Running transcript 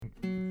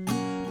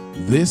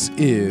This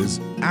is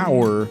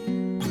our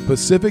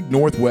Pacific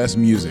Northwest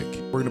Music.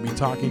 We're going to be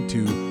talking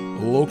to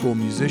local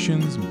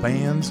musicians,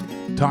 bands,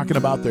 talking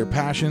about their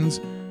passions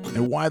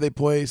and why they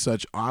play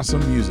such awesome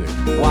music.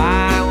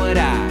 Why would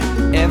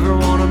I ever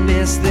want to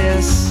miss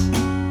this?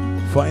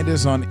 Find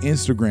us on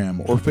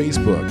Instagram or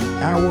Facebook,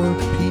 our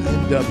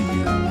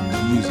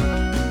PNW Music,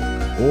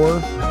 or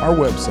our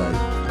website,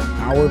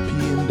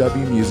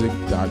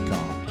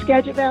 ourpnwmusic.com.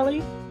 Skagit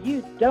Valley,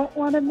 you don't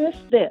want to miss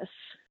this.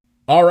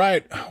 All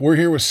right, we're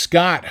here with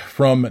Scott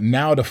from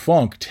Now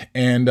Defunct,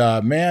 and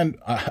man,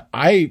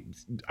 I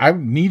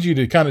need you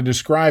to kind of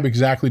describe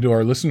exactly to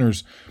our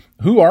listeners,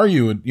 who are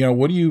you, and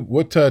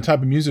what type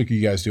of music are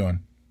you guys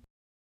doing?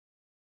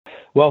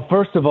 Well,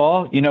 first of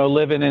all,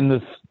 living in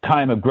this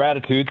time of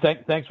gratitude,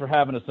 thanks for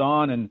having us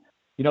on, and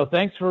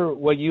thanks for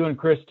what you and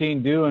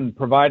Christine do in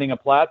providing a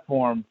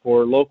platform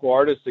for local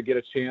artists to get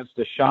a chance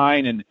to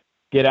shine and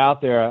get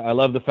out there. I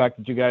love the fact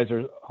that you guys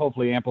are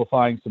hopefully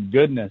amplifying some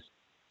goodness.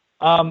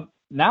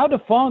 Now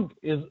Defunct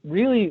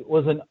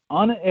was an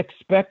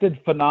unexpected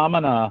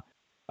phenomena.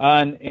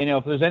 And,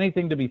 if there's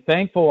anything to be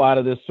thankful out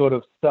of this sort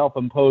of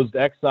self-imposed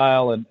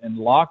exile and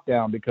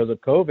lockdown because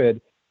of COVID,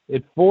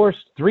 it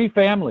forced three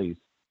families,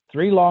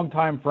 three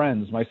longtime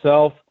friends,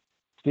 myself,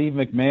 Steve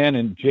McMahon,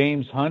 and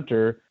James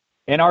Hunter,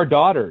 and our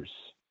daughters,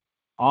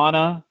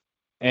 Anna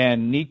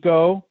and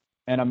Nico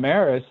and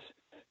Amaris,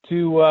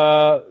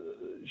 to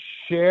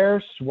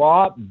share,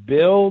 swap,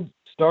 build,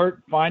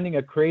 start finding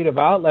a creative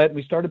outlet.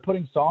 We started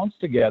putting songs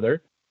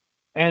together,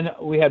 and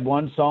we had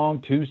 1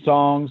 song, 2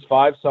 songs,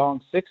 5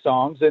 songs, 6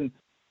 songs, and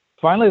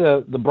finally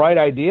the bright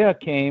idea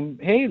came,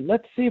 hey,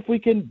 let's see if we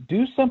can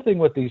do something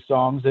with these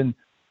songs. And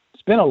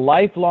it's been a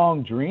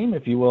lifelong dream,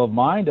 if you will, of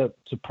mine to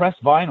press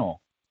vinyl.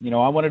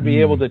 I wanted to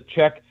be able to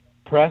check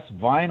press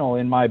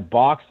vinyl in my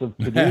box of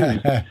to-dos.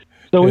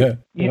 So we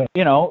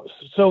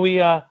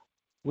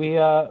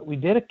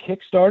did a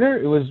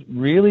Kickstarter. It was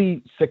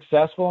really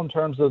successful in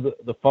terms of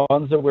the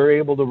funds that we were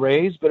able to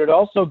raise, but it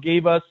also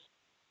gave us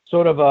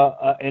sort of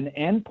an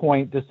end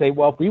point to say,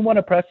 well, if we want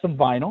to press some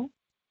vinyl,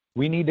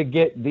 we need to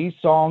get these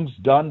songs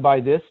done by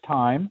this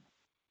time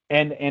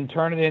and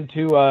turn it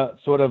into a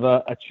sort of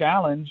a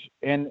challenge.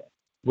 And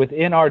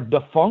within our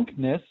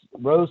defunctness,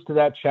 rose to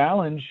that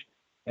challenge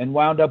and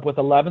wound up with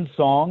 11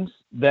 songs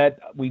that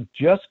we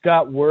just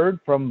got word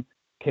from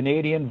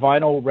Canadian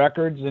Vinyl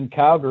Records in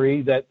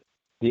Calgary that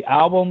the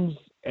albums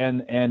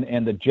and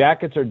the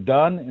jackets are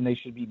done, and they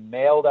should be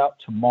mailed out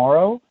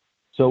tomorrow.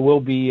 So we'll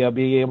be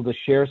able to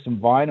share some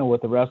vinyl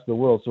with the rest of the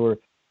world. So we're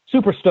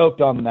super stoked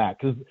on that,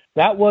 because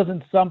that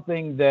wasn't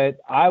something that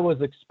I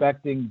was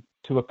expecting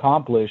to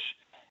accomplish.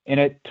 And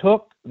it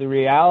took the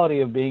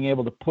reality of being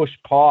able to push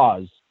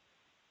pause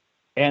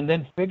and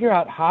then figure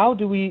out how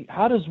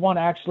does one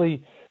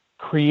actually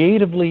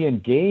creatively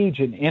engage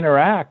and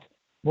interact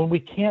when we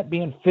can't be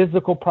in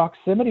physical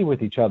proximity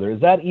with each other? Is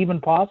that even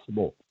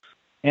possible?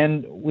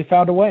 And we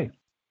found a way.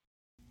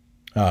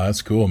 Oh,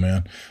 that's cool,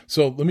 man.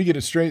 So let me get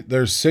it straight.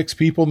 There's 6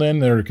 people then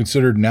that are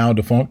considered now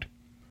defunct?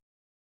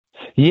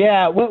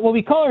 Yeah, well,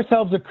 we call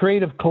ourselves a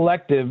creative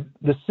collective.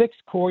 The 6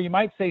 core, you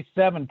might say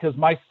 7, because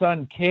my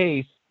son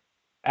Case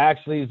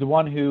actually is the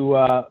one who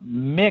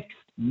mixed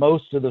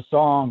most of the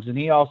songs, and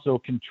he also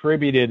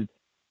contributed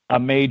a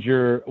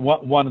major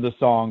one of the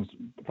songs,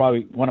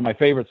 probably one of my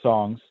favorite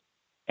songs.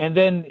 And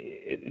then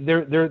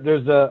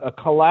there's a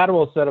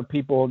collateral set of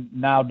people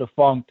now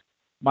defunct.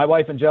 My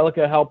wife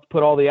Angelica helped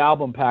put all the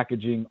album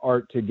packaging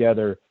art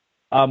together.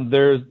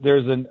 There's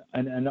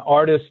an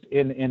artist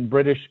in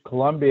British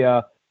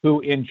Columbia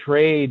who in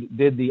trade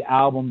did the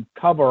album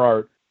cover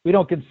art. We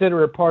don't consider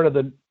her part of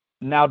the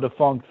now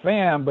defunct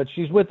fam, but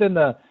she's within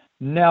the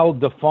now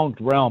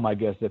defunct realm, I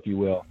guess, if you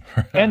will.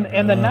 And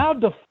the now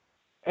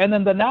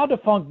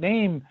defunct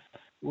name,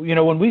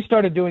 when we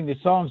started doing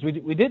these songs, we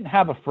didn't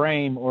have a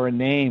frame or a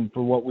name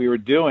for what we were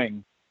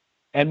doing.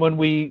 And when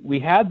we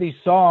had these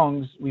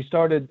songs, we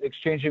started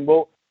exchanging,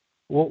 well,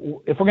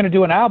 if we're going to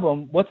do an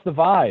album, what's the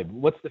vibe?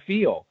 What's the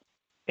feel?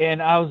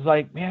 And I was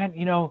like, man,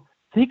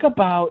 think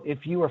about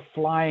if you were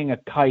flying a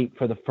kite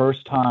for the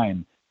first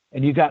time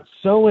and you got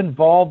so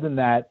involved in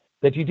that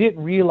you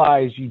didn't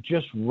realize you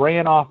just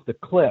ran off the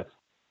cliff,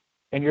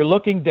 and you're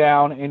looking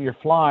down and you're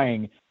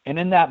flying. And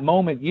in that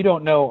moment, you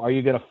don't know, are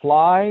you going to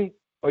fly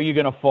or are you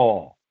going to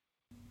fall?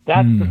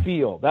 That's the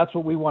feel. That's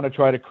what we want to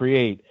try to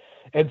create.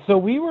 And so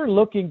we were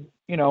looking,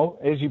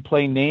 as you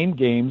play name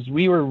games,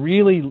 we were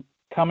really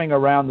coming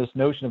around this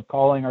notion of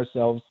calling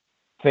ourselves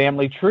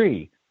Family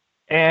Tree.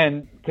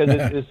 And because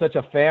it is such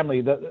a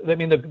family,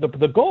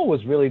 the goal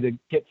was really to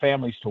get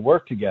families to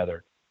work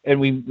together. And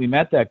we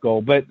met that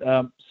goal. But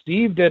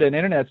Steve did an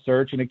internet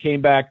search, and it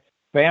came back,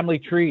 Family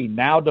Tree,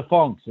 now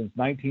defunct since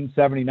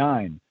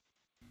 1979.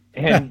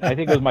 And I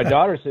think it was my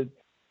daughter said,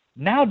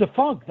 Now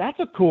Defunct, that's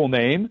a cool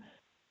name.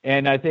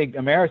 And I think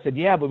Amara said,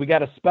 yeah, but we got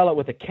to spell it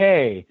with a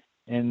K.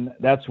 And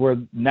that's where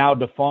Now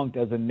Defunct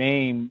as a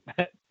name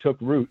took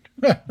root.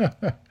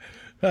 Oh,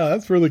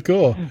 that's really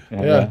cool.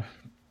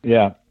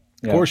 Yeah.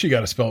 Of course you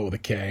got to spell it with a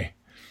K.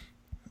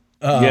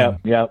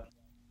 Yeah.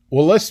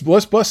 Well, let's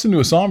bust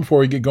into a song before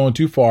we get going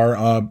too far.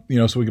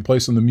 So we can play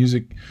some of the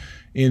music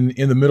in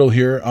the middle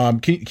here.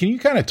 Can you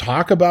kind of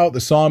talk about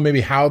the song, maybe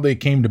how they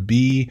came to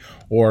be,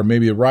 or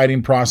maybe a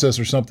writing process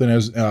or something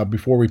as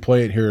before we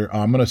play it here?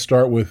 I'm going to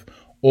start with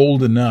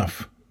Old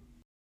Enough.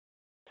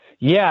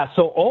 Yeah,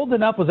 so Old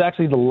Enough was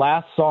actually the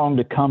last song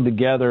to come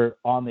together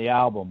on the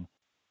album.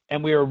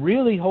 And we were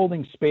really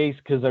holding space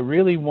because I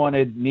really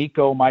wanted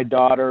Nico, my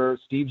daughter,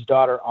 Steve's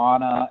daughter,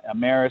 Anna,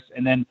 Amaris,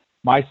 and then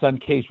my son,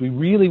 Case. We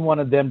really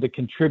wanted them to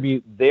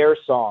contribute their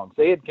songs.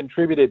 They had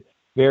contributed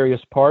various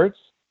parts.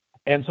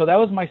 And so that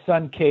was my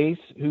son, Case,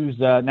 who's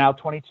now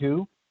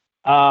 22.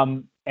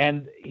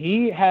 And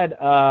he had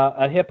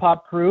a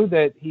hip-hop crew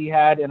that he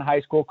had in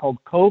high school called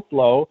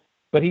CoFlow,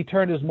 but he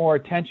turned his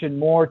attention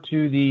more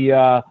to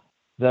the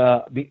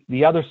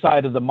other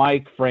side of the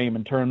mic frame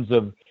in terms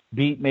of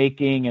beat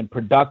making and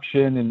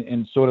production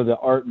and sort of the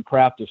art and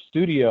craft of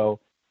studio.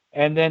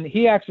 And then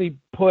he actually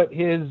put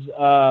his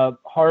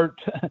heart,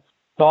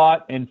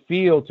 thought, and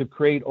feel to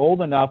create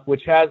Old Enough,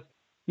 which has,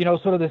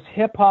 sort of this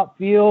hip hop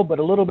feel, but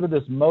a little bit of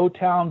this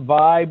Motown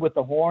vibe with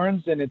the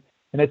horns. And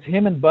it's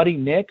him and Buddy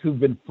Nick, who've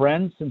been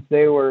friends since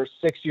they were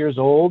 6 years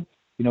old,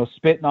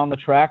 spitting on the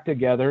track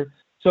together.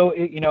 So,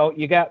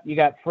 you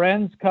got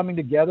friends coming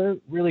together,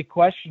 really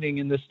questioning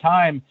in this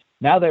time.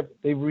 Now that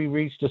they've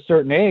reached a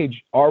certain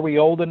age, are we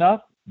old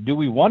enough? Do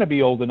we want to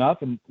be old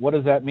enough? And what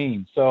does that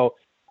mean? So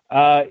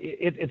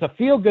it's a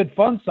feel-good,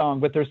 fun song,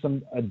 but there's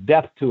some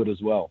depth to it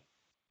as well.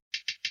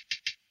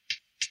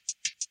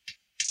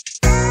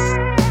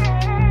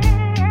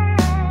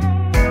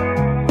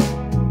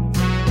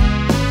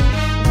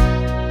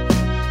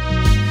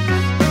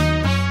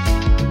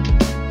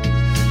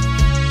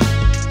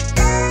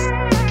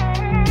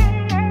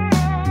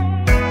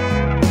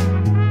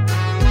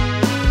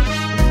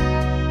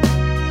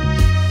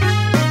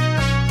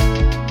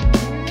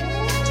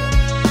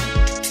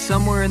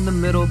 Somewhere in the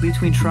middle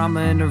between trauma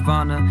and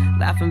nirvana,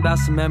 laughing about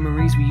some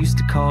memories we used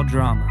to call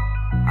drama.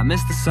 I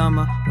miss the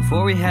summer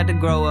before we had to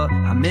grow up.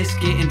 I miss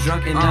getting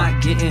drunk and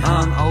not getting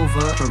hung over.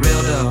 For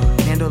real though,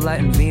 candlelight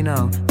and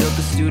vino. Built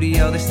the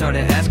studio, they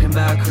started asking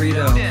about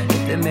Credo.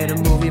 If they made a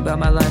movie about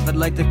my life, I'd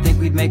like to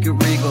think we'd make it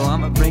regal.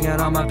 I'ma bring out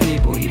all my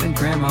people, even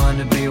grandma in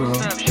the B-roll.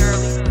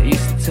 They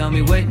used to tell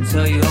me wait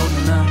until you're old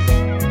enough.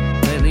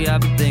 Lately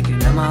I've been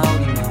thinking, am I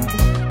old enough?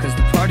 Cause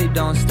the party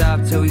don't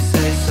stop till we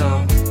say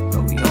so.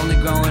 But we only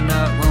growing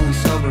up when we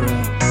sober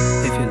up.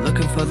 If you're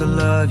looking for the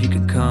love, you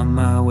can come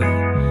my way.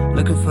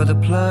 Looking for the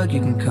plug, you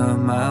can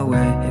come my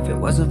way. If it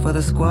wasn't for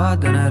the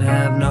squad, then I'd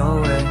have no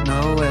way,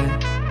 no way.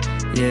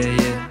 Yeah,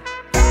 yeah.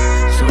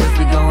 So if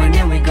we going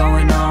in, we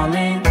going all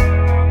in.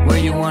 Where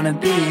you wanna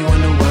be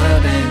when the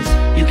world ends.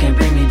 You can't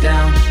bring me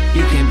down,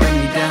 you can't bring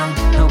me down.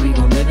 No, we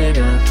gon' live it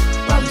up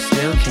while we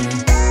still can.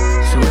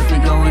 So if we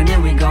going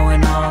in, we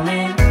going all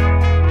in.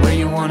 Where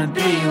you wanna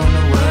be when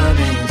the world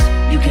ends.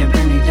 You can't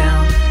bring me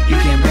down, you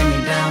can't bring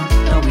me down.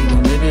 No, we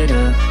gon' live it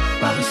up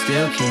while we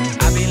still can.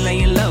 I've been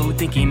laying low,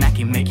 thinking I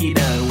can make it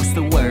up. What's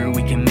the word?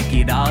 We can make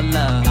it all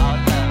up.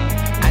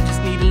 I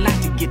just need a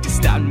light to get to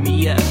starting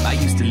me up. I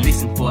used to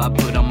listen before I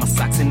put on my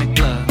socks in the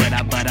glove.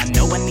 But I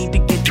know I need to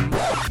get to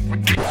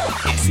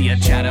see, I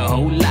tried a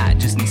whole lot,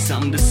 just need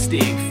something to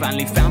stick.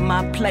 Finally found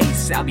my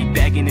place, I'll be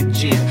back in the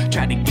gym.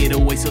 Tried to get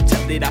away so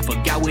tough that I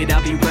forgot what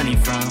I'll be running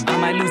from. I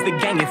might lose the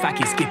game if I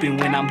keep skipping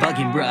when I'm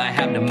bugging, bruh. I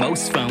have the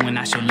most fun when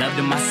I show love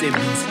to my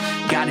siblings.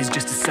 God is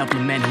just a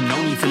supplement,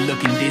 no need for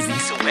looking dizzy.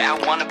 So where I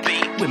wanna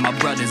be, with my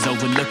brothers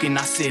overlooking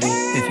our city.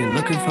 If you're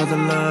looking for the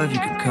love, you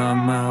can come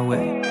my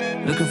way.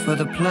 Looking for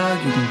the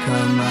plug, you can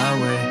come my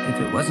way. If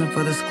it wasn't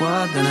for the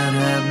squad, then I'd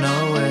have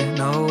no way,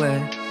 no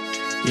way.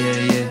 Yeah,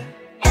 yeah.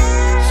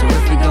 So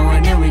if we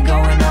going in, we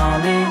going all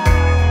in.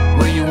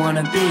 Where you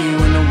wanna be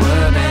when the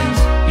world ends.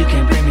 You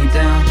can't bring me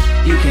down,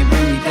 you can't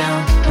bring me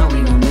down. No,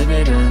 we gon' live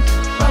it up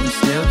while we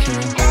still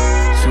can.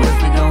 So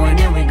if we going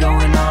in, we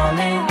going all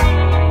in.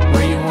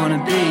 Where you wanna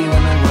be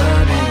when the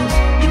world ends.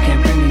 You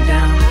can't bring me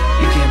down,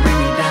 you can't bring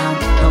me down.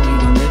 No, we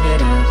gon' live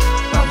it up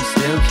while we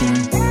still can.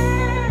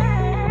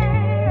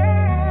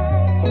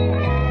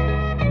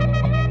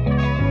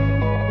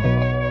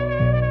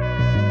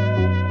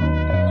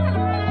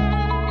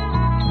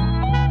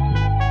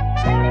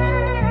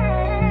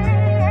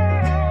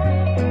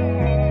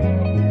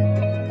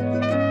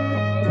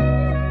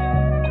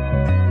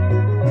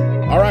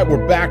 All right,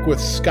 we're back with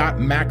Scott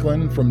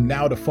Macklin from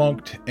Now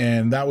Defunct,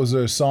 and that was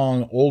a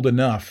song "Old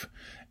Enough."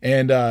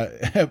 And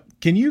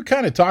can you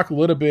kind of talk a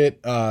little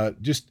bit?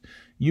 Just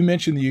you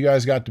mentioned that you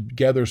guys got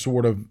together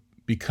sort of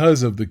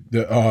because of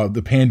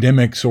the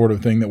pandemic sort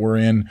of thing that we're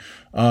in.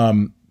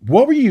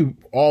 What were you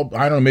all?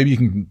 I don't know. Maybe you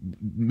can.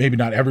 Maybe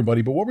not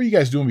everybody, but what were you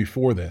guys doing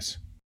before this?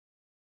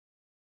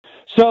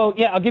 So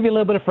yeah, I'll give you a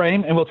little bit of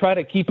frame, and we'll try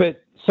to keep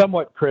it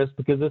somewhat crisp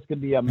because this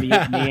could be a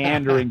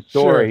meandering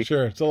story.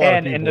 Sure. It's a lot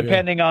of people,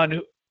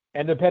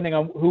 and depending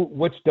on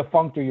which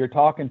defunctor you're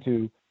talking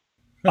to,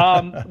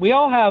 we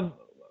all have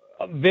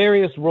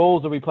various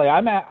roles that we play.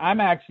 I'm an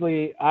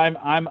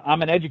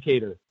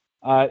educator,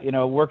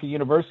 work at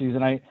universities,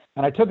 and I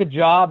took a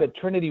job at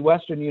Trinity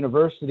Western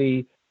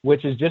University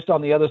which is just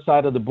on the other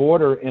side of the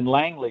border in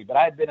Langley. But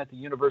I had been at the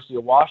University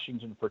of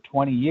Washington for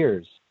 20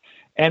 years.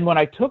 And when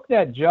I took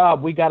that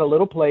job, we got a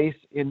little place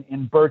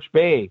in Birch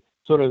Bay,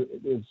 sort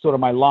of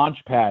my launch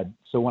pad.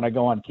 So when I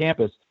go on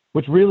campus,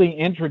 which really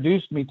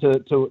introduced me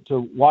to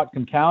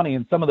Whatcom County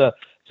and some of the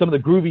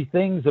groovy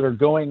things that are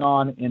going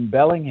on in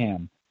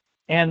Bellingham.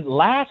 And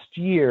last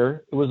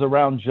year, it was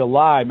around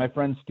July, my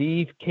friend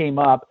Steve came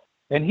up,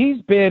 and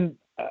he's been,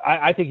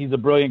 I think he's a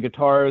brilliant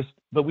guitarist,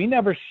 but we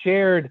never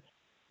shared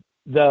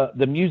the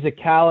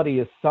musicality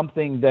as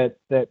something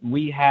that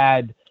we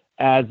had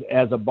as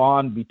a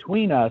bond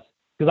between us,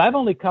 because I've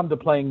only come to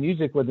playing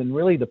music within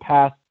really the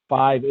past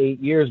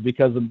 5-8 years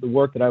because of the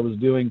work that I was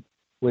doing,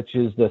 which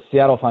is the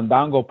Seattle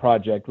Fandango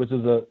Project, which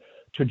is a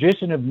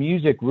tradition of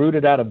music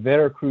rooted out of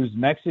Veracruz,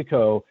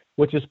 Mexico,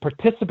 which is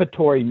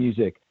participatory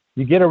music.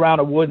 You get around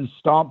a wooden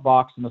stomp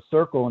box in a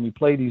circle and you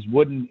play these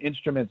wooden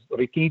instruments,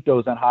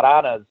 requintos and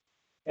jaranas,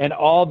 and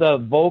all the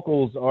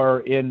vocals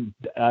are in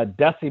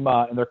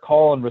decima and they're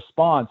call and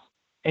response,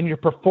 and you're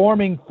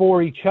performing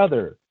for each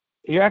other.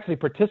 You're actually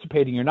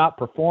participating, you're not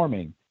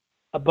performing.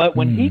 But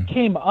when he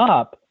came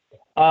up,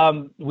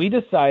 we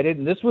decided,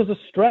 and this was a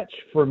stretch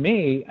for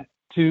me,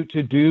 to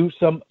do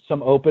some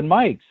open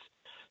mics.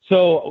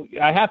 So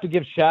I have to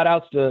give shout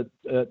outs to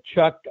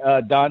Chuck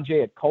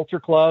Donje at Culture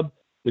Club,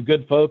 the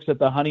good folks at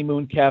the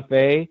Honeymoon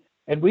Cafe.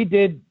 And we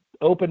did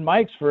open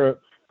mics for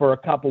a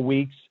couple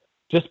weeks,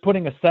 just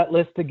putting a set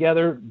list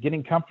together,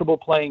 getting comfortable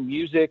playing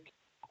music.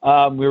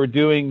 We were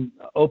doing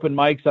open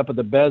mics up at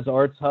the Bez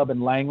Arts Hub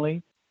in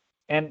Langley.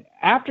 And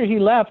after he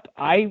left,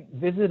 I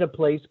visited a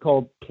place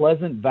called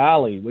Pleasant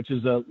Valley, which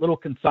is a little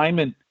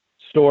consignment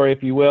store,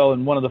 if you will,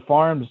 in one of the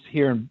farms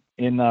here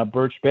in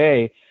Birch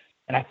Bay.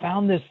 And I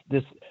found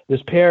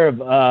this pair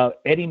of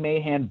Eddie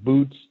Mahan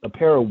boots, a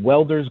pair of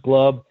welder's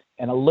gloves,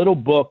 and a little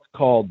book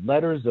called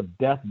Letters of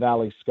Death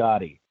Valley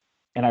Scotty.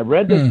 And I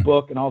read this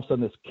book, and all of a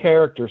sudden this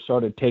character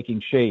started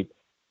taking shape.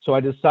 So I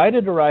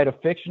decided to write a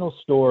fictional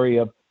story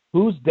of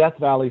who's Death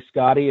Valley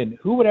Scotty and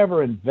who would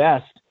ever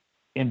invest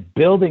in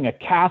building a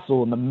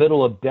castle in the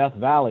middle of Death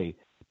Valley.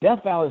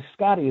 Death Valley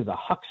Scotty is a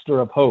huckster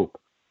of hope.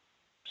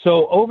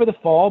 So over the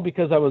fall,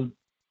 because I was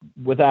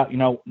without,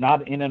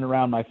 not in and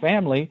around my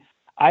family,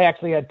 I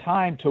actually had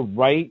time to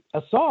write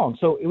a song.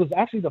 So it was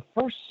actually the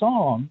first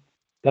song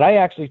that I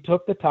actually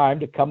took the time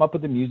to come up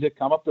with the music,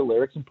 come up with the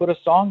lyrics, and put a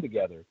song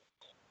together.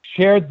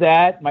 Shared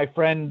that. My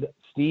friend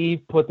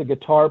Steve put the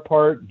guitar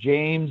part.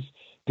 James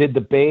did the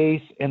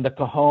bass and the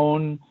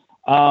cajon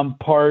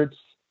parts.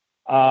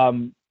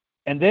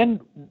 And then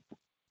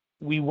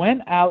we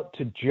went out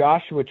to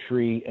Joshua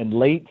Tree in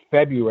late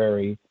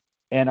February,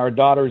 and our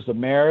daughters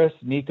Amaris,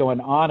 Nico,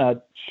 and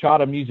Anna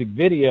shot a music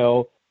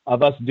video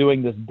of us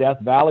doing this Death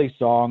Valley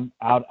song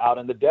out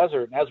in the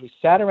desert. And as we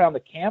sat around the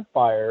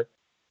campfire,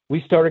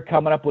 we started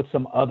coming up with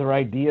some other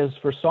ideas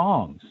for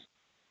songs.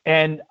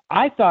 And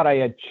I thought I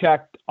had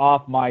checked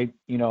off my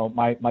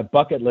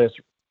bucket list,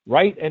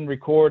 write and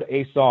record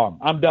a song.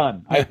 I'm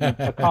done.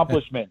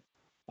 Accomplishment.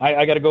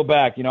 I got to go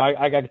back.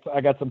 I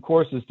got some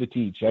courses to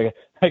teach.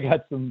 I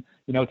got some,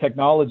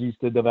 technologies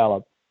to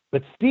develop.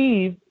 But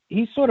Steve,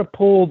 he sort of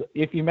pulled,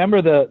 if you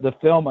remember the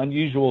film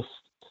Unusual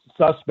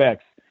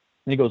Suspects,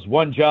 and he goes,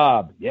 one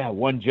job. Yeah,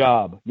 one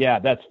job. Yeah,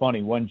 that's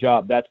funny. One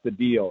job. That's the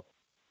deal.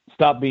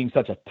 Stop being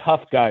such a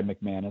tough guy,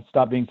 McManus.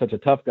 Stop being such a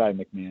tough guy,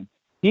 McMahon.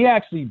 He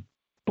actually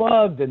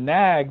bugged and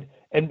nagged,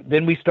 and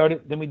then we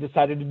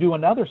decided to do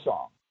another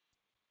song.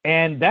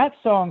 And that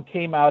song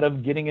came out of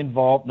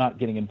not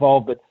getting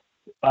involved, but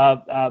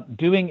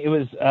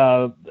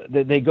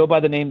they go by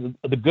the name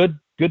of the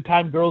Good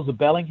Time Girls of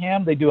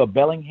Bellingham. They do a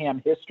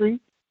Bellingham history,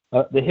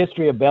 the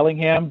history of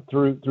Bellingham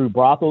through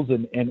brothels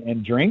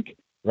and drink,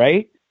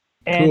 right?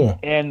 And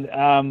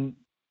cool.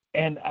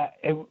 And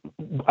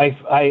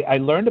I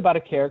learned about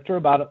a character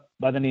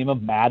by the name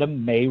of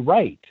Madam May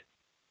Wright,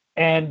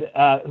 and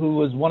who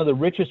was one of the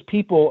richest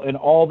people in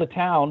all the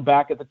town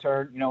back at the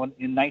turn,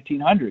 in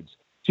 1900s.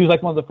 She was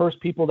like one of the first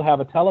people to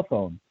have a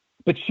telephone.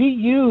 But she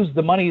used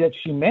the money that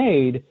she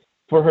made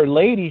for her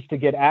ladies to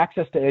get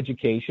access to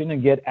education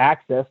and get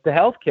access to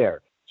health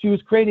care. She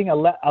was creating a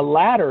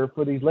ladder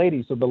for these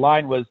ladies. So the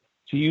line was,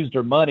 she used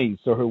her money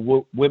so her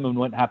women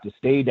wouldn't have to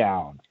stay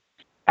down.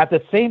 At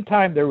the same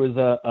time, there was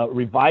a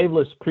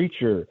revivalist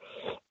preacher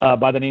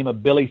by the name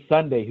of Billy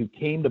Sunday who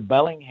came to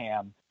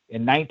Bellingham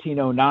in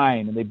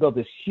 1909, and they built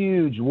this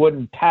huge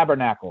wooden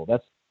tabernacle.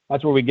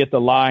 That's where we get the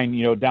line,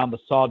 down the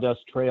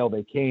Sawdust Trail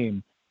they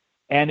came.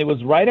 And it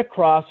was right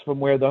across from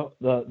where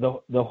the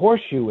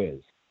horseshoe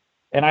is.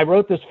 And I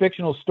wrote this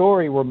fictional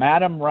story where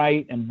Madam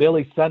Wright and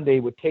Billy Sunday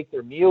would take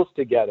their meals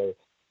together,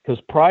 because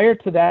prior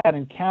to that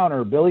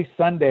encounter, Billy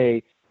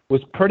Sunday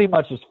was pretty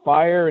much this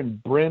fire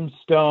and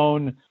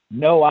brimstone,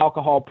 no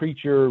alcohol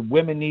preacher,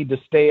 women need to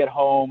stay at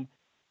home.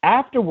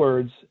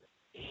 Afterwards,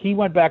 he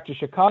went back to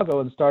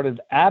Chicago and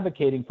started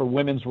advocating for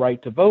women's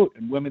right to vote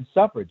and women's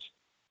suffrage.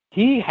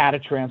 He had a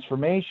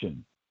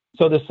transformation.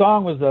 So the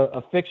song was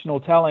a fictional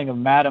telling of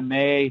Madam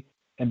May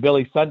and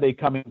Billy Sunday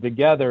coming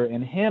together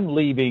and him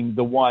leaving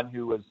the one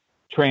who was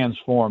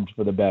transformed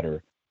for the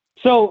better.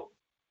 So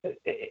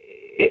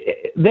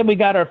then we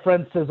got our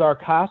friend Cesar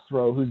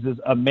Castro, who's this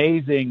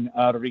amazing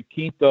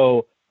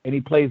requinto, and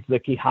he plays the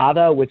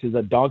quijada, which is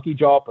a donkey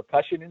jaw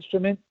percussion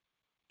instrument.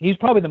 He's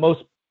probably the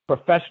most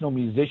professional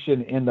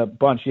musician in the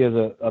bunch. He has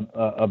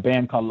a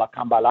band called La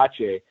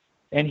Cambalache,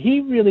 and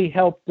he really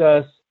helped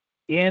us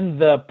in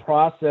the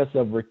process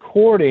of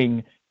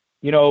recording.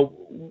 You know,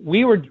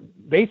 we were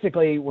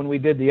basically, when we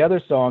did the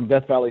other song,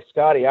 Death Valley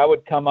Scotty, I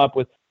would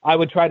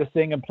try to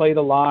sing and play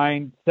the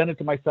line, send it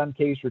to my son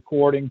Case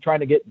recording, trying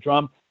to get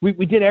drum. We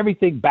did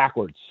everything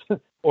backwards,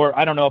 or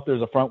I don't know if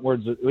there's a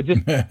frontwards.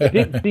 It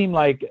didn't seem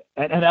like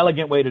an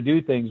elegant way to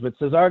do things, but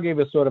Cesar gave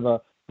us sort of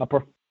a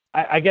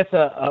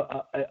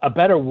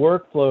better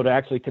workflow to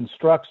actually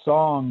construct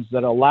songs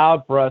that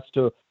allowed for us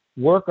to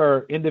work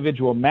our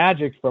individual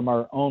magic from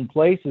our own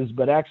places,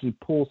 but actually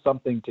pull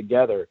something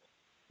together.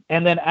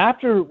 And then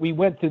after we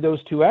went through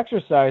those two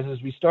exercises,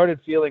 we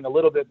started feeling a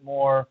little bit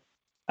more,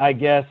 I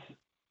guess,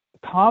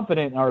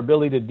 confident in our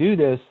ability to do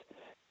this.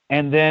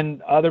 And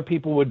then other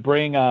people would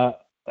bring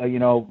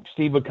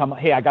Steve would come,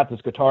 hey, I got this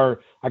guitar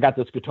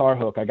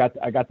hook, I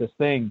got this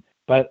thing,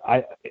 but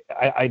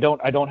I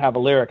don't have a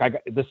lyric.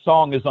 The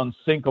song is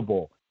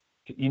unsyncable.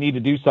 You need to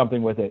do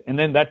something with it. And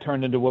then that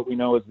turned into what we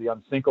know as the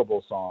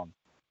unsyncable song.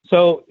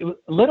 So it was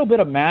a little bit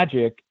of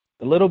magic,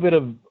 a little bit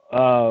of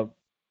a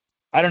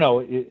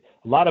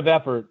lot of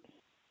effort,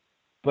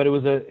 but it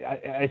was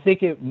I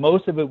think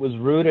most of it was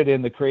rooted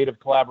in the creative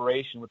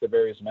collaboration with the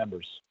various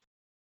members.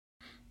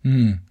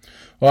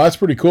 Well, that's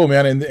pretty cool,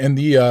 man. And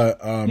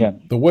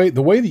the way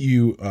that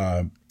you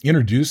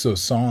introduce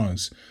those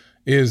songs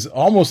is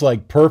almost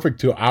like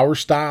perfect to our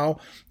style,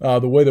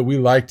 the way that we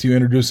like to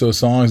introduce those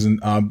songs.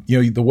 And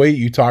the way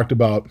you talked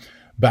about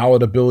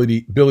ballad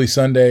ability, Billy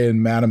Sunday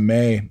and Madam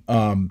May,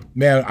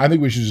 man, I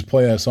think we should just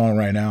play that song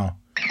right now.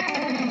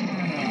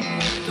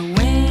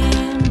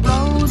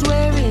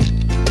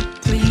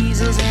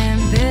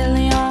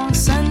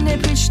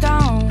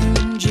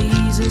 On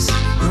Jesus,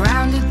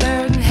 grounded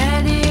third and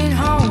headed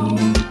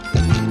home.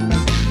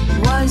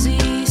 Was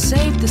he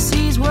safe? The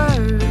seas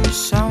were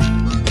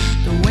sown.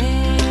 The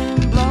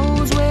wind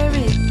blows where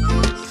it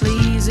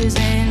pleases,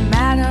 and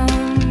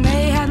Madam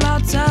May had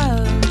lots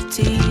of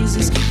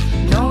teases,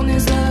 known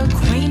as the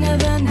queen of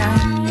the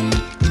night.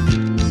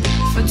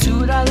 For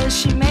 $2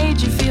 she made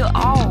you feel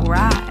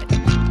alright.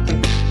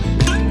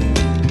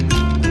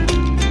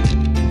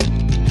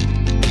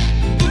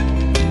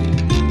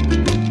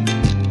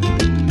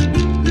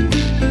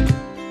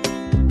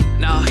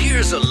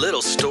 Here's a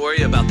little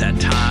story about that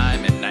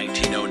time in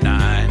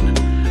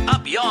 1909,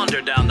 up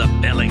yonder down the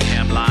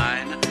Bellingham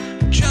line,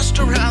 just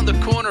around the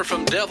corner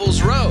from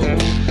Devil's Row.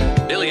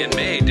 Billy and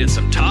May did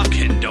some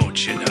talking,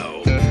 don't you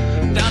know?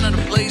 Down in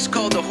a place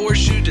called the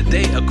Horseshoe did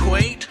they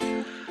acquaint,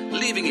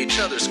 leaving each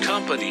other's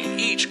company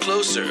each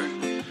closer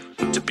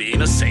to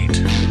being a saint.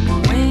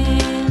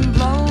 Wind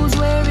blows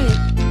where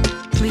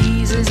it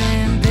pleases,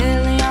 and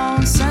Billy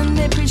on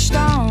Sunday preached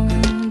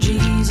on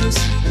Jesus,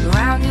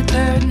 rounded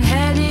third and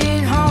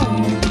headed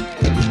home.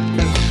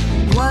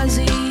 Was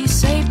he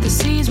safe? The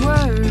seas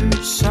were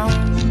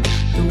sown.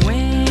 The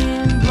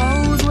wind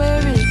blows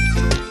where it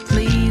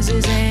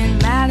pleases,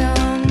 and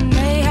Madam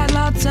May had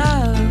lots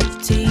of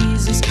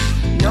teases,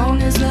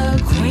 known as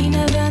the queen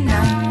of the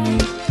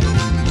night.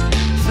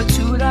 For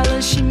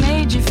 $2 she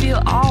made you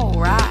feel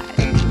alright.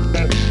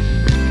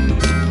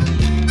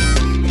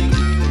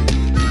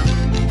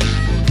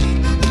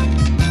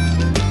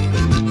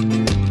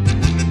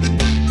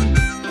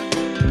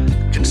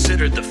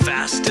 The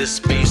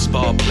fastest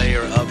baseball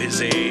player of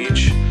his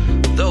age,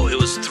 though it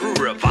was through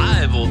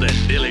revival that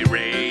Billy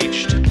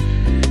raged.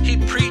 He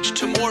preached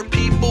to more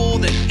people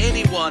than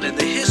anyone in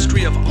the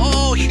history of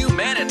all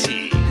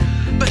humanity,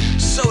 but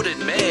so did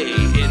May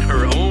in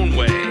her own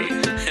way,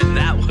 and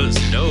that was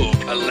no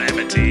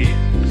calamity.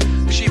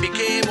 She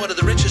became one of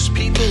the richest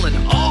people in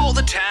all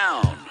the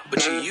town,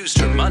 but she used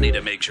her money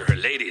to make sure her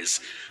ladies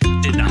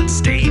did not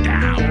stay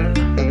down.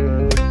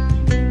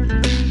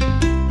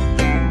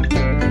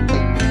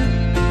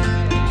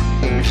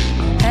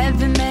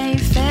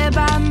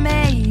 By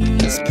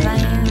May's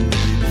plan,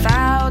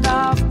 fouled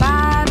off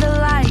by the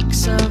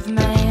likes of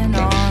man.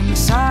 On the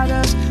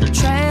sawdust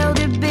trail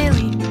did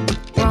Billy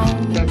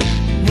roam.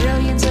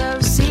 Millions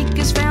of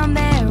seekers found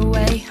their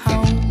way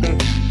home.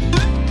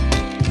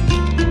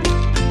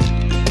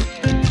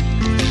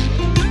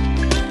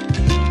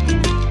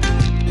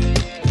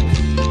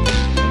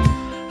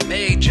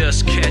 May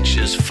just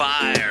catches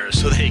fire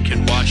so they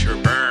can watch her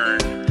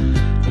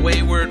burn.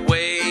 Wayward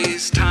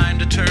ways, time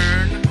to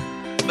turn.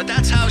 But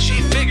that's how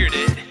she figured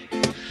it,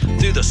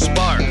 through the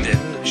spark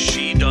that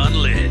she done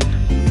lit.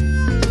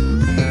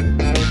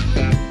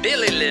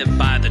 Billy lived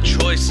by the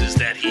choices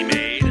that he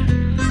made,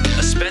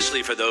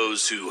 especially for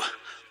those who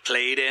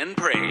played and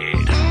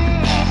prayed.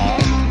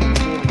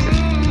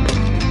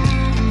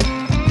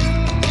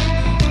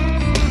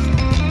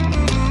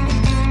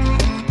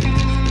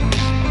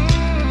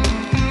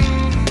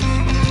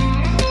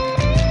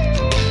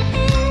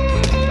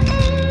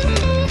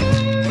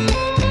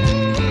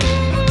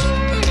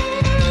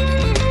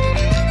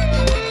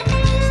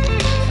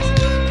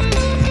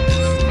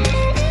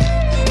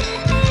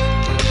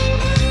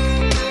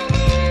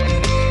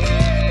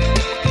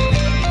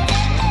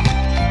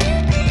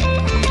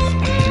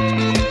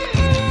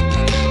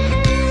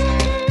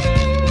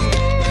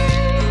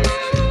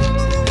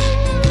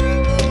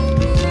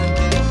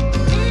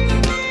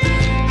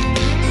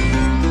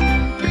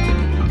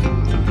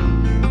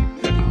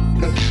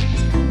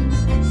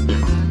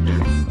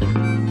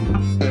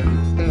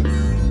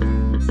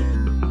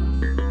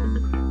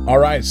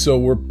 right, so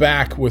we're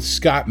back with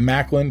Scott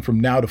Macklin from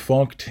Now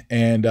Defunct,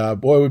 and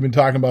boy, we've been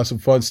talking about some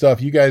fun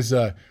stuff. You guys,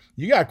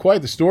 you got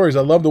quite the stories.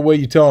 I love the way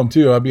you tell them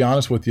too. I'll be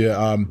honest with you.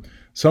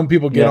 Some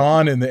people get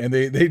on and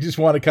they just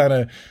want to kind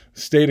of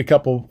state a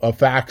couple of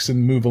facts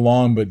and move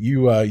along, but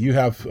you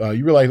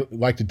really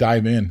like to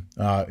dive in.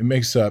 It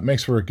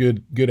makes for a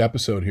good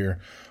episode here.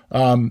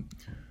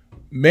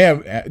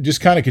 Man, just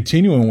kind of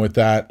continuing with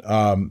that,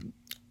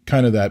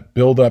 kind of that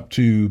build up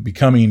to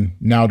becoming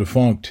Now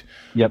Defunct.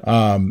 Yep.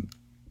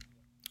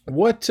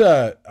 What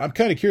I'm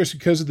kind of curious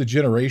because of the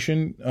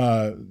generation.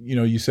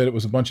 You said it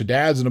was a bunch of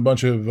dads and a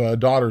bunch of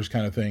daughters,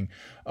 kind of thing.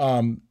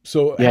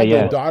 So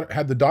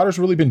had the daughters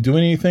really been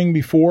doing anything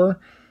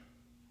before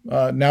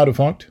Now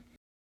Defunct?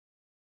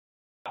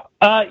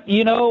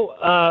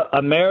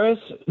 Amaris,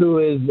 who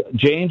is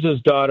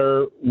James's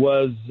daughter,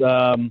 was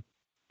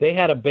they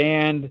had a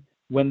band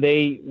when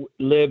they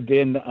lived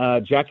in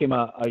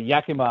Yakima,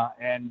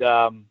 and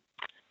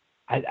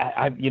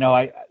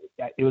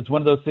it was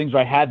one of those things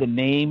where I had the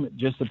name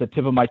just at the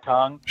tip of my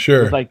tongue.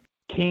 Sure. It was like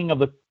King of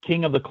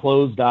the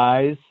Closed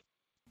Eyes.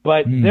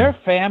 But their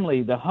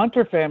family, the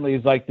Hunter family,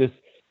 is like this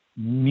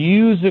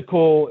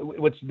musical,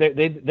 which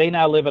they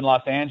now live in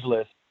Los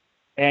Angeles.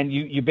 And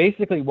you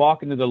basically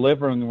walk into the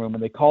living room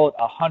and they call it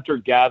a Hunter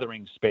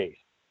gathering space.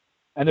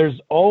 And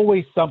there's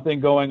always something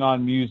going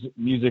on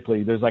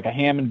musically. There's like a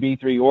Hammond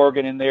B3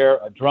 organ in there,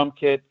 a drum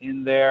kit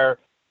in there,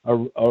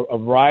 a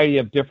variety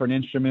of different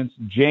instruments.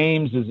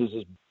 James is this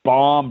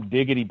bomb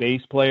diggity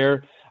bass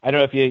player. I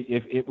don't know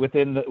if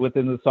within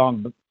the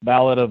song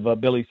Ballad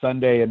of Billy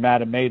Sunday and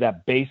Madam May,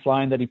 that bass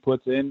line that he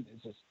puts in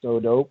is just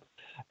so dope.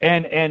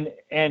 And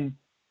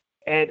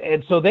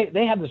so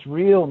they have this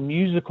real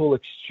musical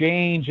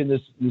exchange and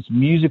this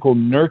musical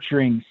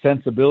nurturing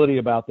sensibility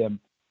about them.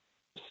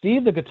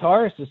 Steve, the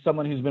guitarist, is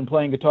someone who's been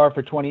playing guitar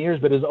for 20 years,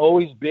 but has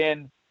always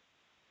been,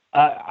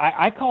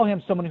 I call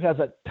him someone who has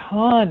a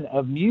ton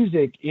of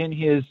music in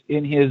his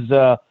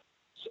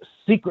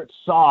secret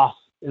sauce.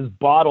 His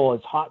bottle,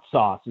 his hot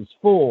sauce is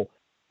full,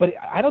 but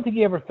I don't think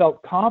he ever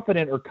felt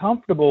confident or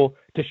comfortable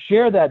to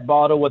share that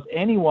bottle with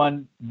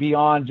anyone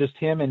beyond just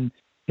him and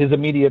his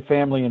immediate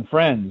family and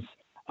friends.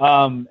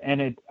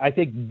 I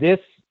think this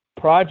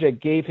project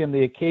gave him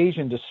the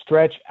occasion to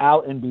stretch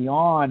out and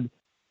beyond.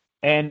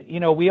 And,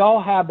 we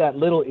all have that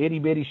little itty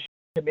bitty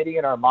committee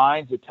in our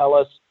minds that tell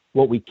us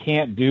what we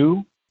can't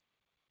do.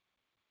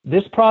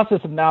 This process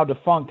of Now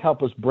Defunct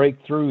helped us break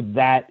through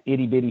that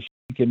itty bitty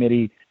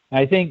committee.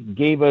 I think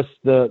gave us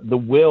the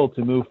will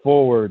to move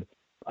forward.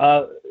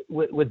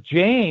 With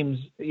James,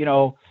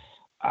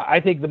 I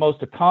think the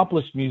most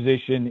accomplished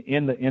musician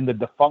in the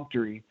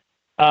Defunctory.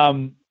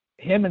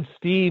 Him and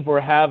Steve were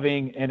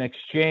having an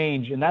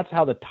exchange, and that's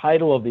how the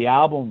title of the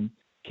album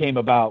came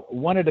about.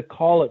 Wanted to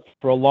call it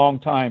for a long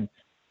time.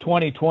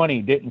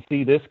 2020 didn't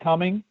see this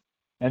coming,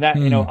 and that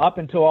up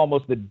until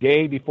almost the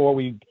day before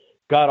we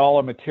got all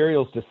our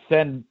materials to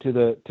send to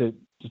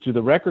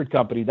the record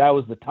company, that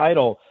was the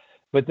title.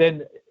 But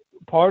then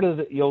part of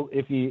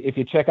if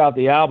you check out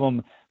the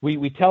album,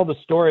 we tell the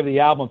story of the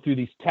album through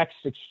these text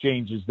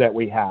exchanges that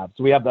we have.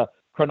 So we have the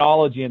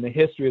chronology and the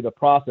history of the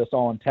process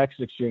all in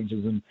text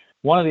exchanges. And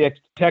one of the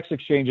text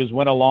exchanges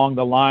went along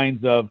the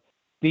lines of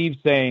Steve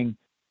saying,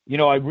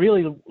 I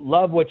really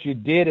love what you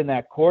did in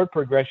that chord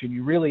progression.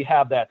 You really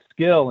have that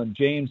skill. And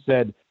James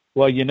said,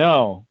 well,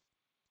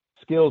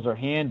 skills are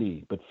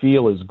handy, but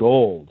feel is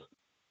gold.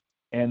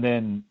 And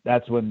then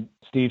that's when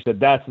Steve said,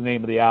 that's the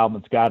name of the album.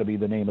 It's got to be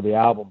the name of the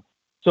album.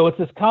 So it's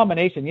this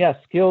combination. Yes,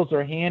 skills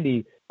are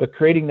handy, but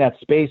creating that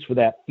space for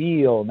that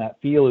feel, and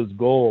that feel is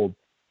gold.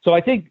 So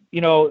I think,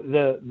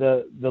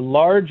 the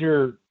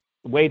larger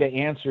way to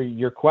answer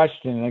your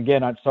question, and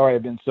again, I'm sorry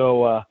I've been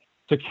so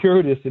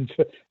circuitous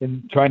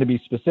in trying to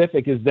be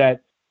specific, is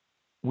that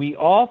we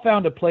all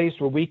found a place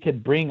where we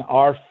could bring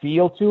our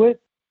feel to it.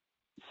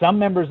 Some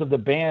members of the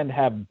band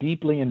have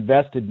deeply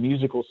invested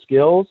musical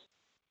skills,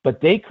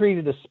 but they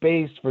created a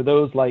space for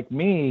those like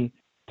me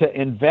to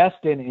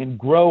invest in and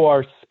grow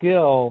our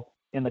skill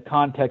in the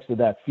context of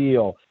that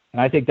feel.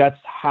 And I think that's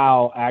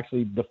how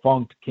actually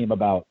Defunct came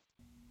about.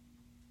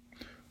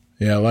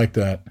 Yeah, I like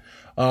that.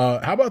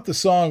 How about the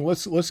song?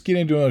 Let's get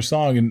into another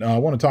song, and I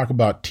want to talk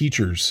about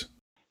Teachers.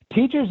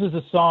 Teachers is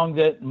a song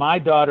that my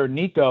daughter,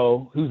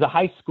 Nico, who's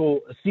a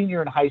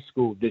senior in high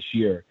school this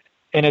year,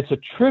 and it's a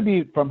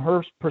tribute from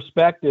her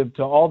perspective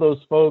to all those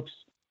folks.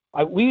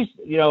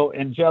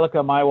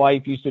 Angelica, my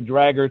wife, used to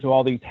drag her to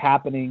all these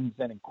happenings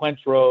and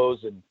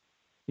encuentros and,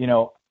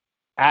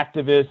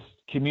 activist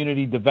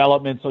community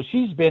development. So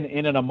she's been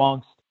in and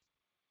amongst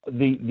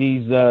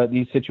these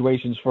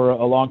situations for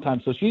a long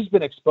time. So she's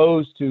been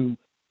exposed to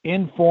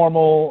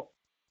informal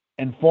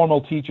and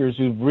formal teachers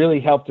who've really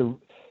helped to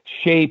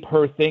shape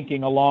her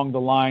thinking along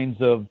the lines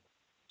of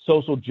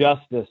social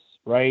justice,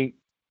 right?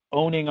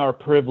 Owning our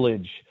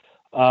privilege.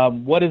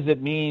 What does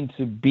it mean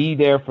to be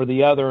there for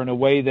the other in a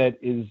way that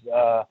is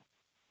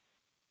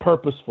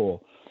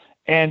purposeful?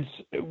 And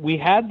we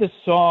had this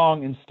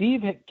song, and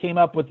Steve came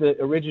up with the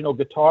original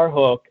guitar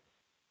hook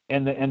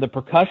and the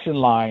percussion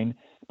line.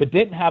 but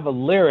didn't have a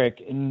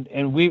lyric.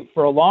 And we,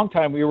 for a long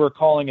time, we were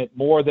calling it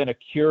More Than a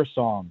Cure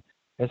song.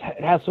 It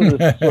has sort of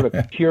this sort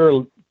of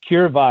cure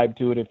vibe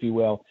to it, if you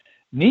will.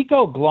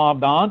 Nico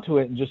glommed onto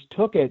it and just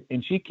took it,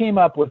 and she came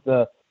up with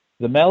the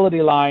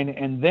melody line,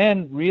 and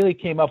then really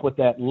came up with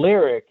that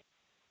lyric,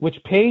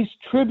 which pays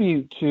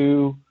tribute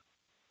to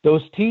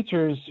those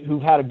teachers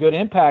who've had a good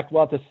impact,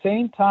 while at the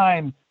same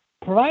time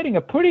providing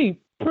a pretty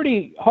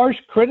harsh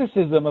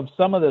criticism of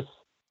some of the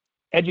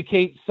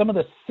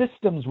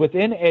systems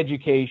within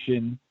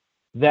education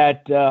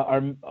that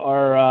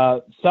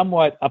are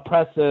somewhat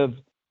oppressive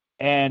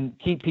and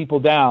keep people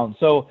down.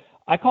 So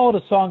I call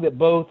it a song that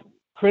both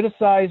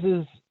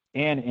criticizes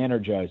and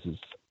energizes.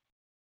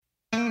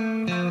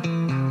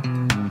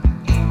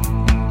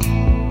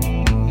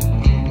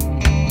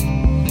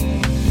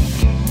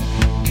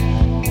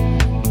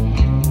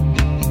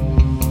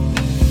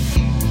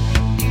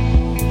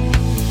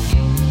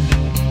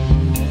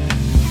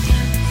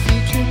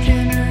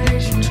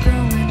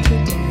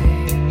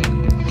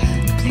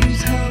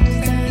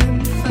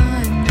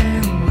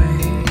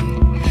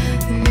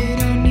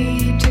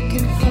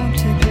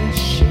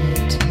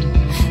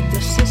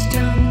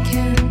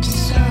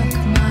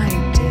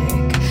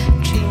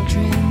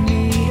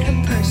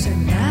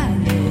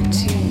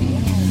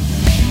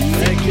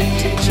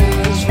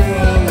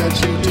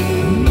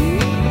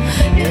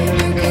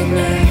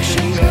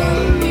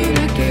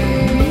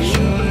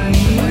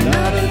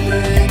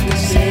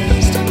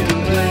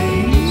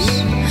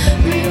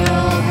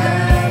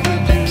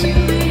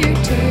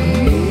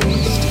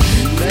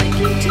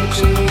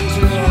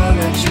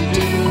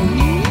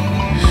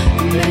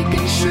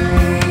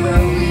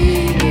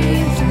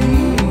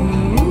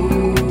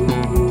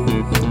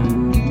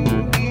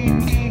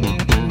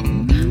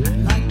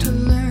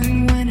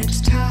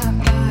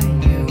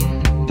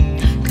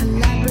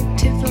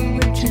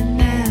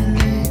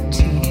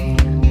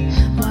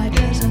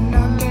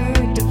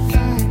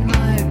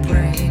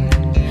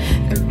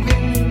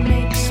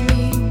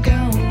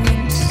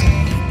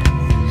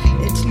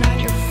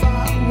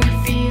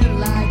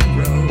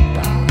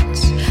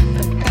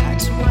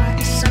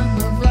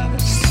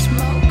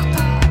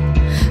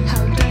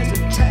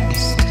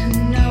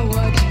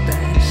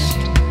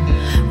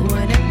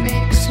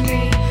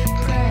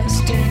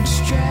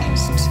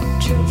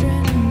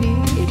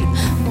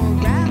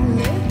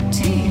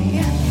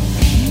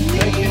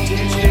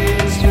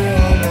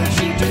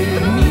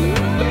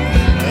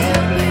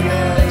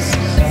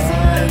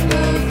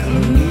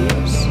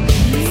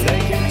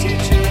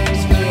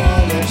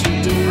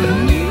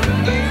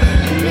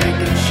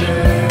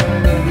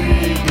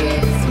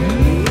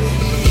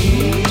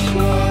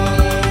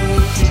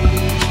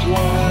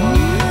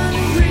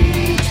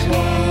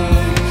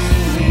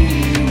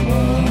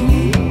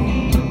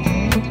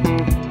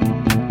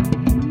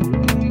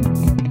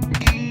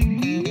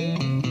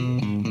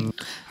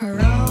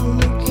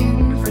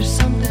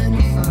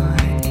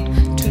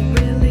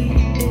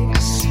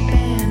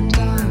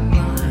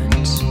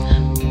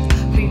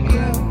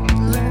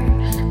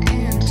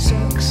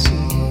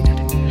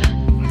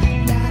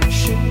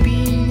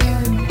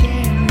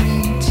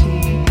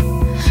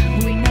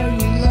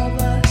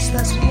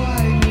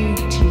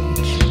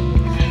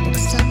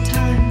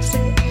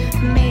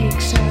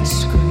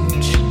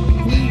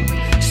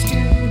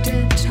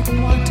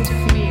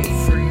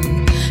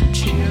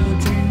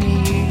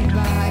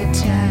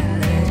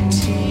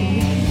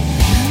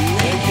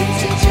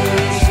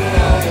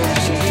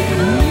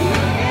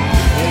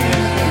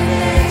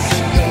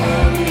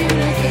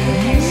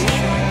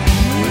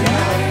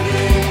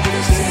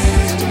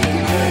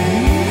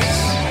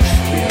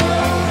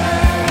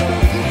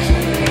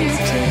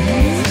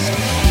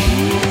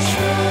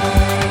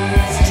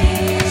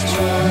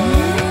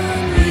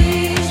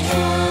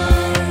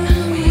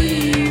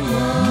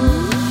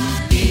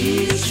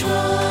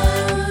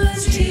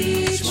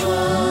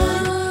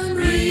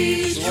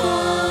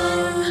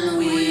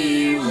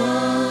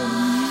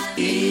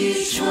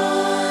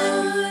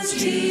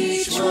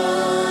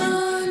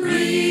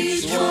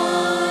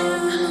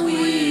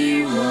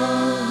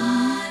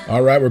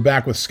 All right, we're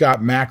back with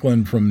Scott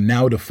Macklin from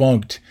Now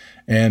Defunct,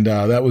 and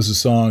that was the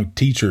song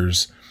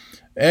 "Teachers."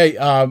 Hey,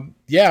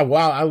 yeah,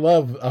 wow, I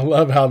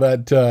love how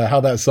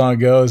that song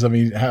goes. I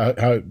mean, how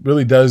it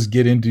really does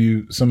get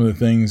into some of the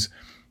things.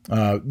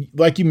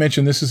 Like you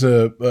mentioned, this is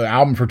a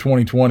album for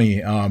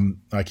 2020.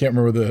 I can't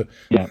remember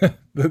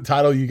the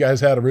title you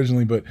guys had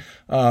originally, but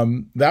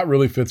that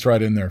really fits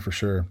right in there for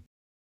sure.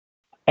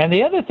 And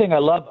the other thing I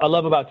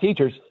love about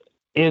Teachers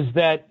is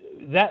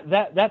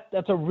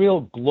that's a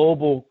real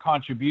global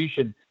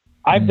contribution.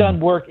 I've done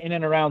work in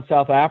and around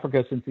South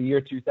Africa since the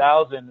year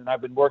 2000, and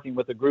I've been working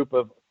with a group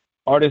of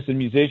artists and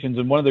musicians,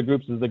 and one of the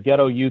groups is the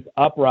Ghetto Youth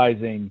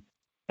Uprising.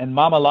 And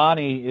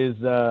Mamalani is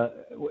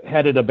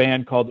headed a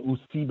band called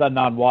Usiba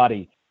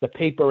Nanwadi, the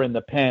paper and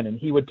the pen, and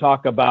he would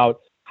talk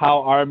about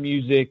how our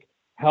music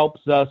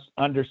helps us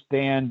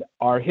understand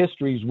our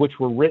histories, which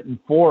were written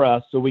for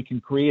us, so we can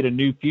create a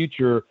new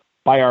future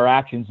by our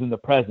actions in the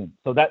present.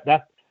 So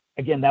that's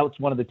again, that was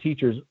one of the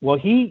teachers. Well,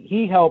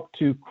 he helped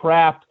to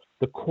craft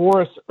the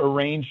chorus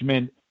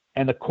arrangement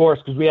and the chorus,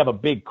 because we have a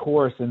big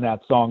chorus in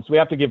that song. So we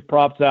have to give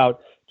props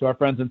out to our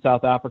friends in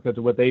South Africa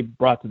to what they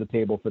brought to the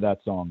table for that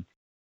song.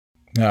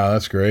 Yeah,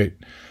 that's great.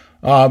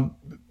 Because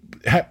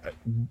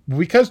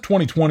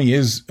 2020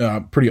 is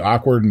pretty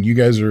awkward, and you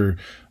guys are,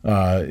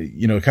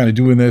 kind of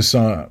doing this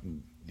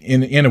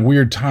in a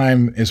weird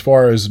time as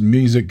far as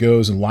music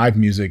goes and live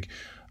music.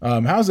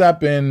 How's that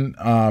been?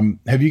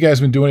 Have you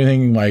guys been doing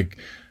anything like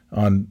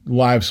on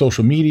live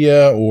social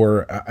media,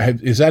 or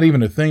is that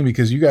even a thing?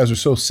 Because you guys are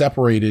so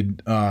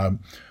separated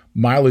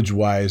mileage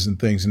wise and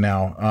things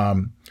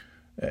now.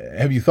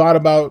 Have you thought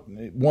about,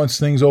 once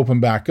things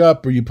open back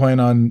up, are you planning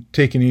on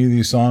taking any of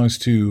these songs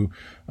to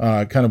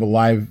kind of a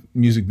live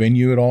music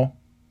venue at all?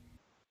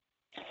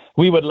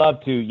 We would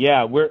love to.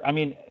 Yeah.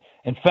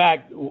 In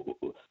fact,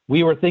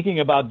 we were thinking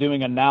about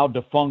doing a now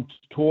defunct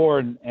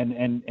tour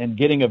and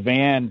getting a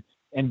van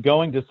and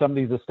going to some of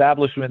these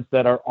establishments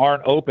that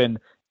aren't open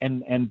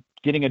and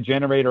getting a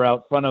generator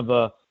out front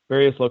of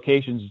various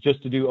locations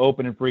just to do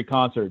open and free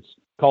concerts.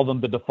 Call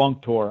them the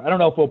defunct tour. I don't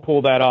know if we'll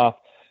pull that off,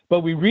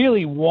 but we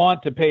really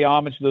want to pay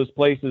homage to those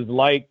places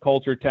like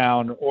Culture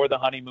Town or the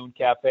Honeymoon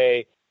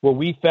Cafe, where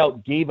we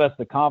felt gave us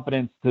the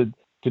confidence to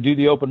do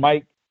the open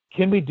mic.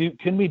 Can we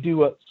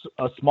do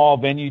a small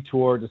venue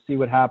tour to see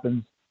what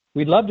happens?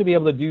 We'd love to be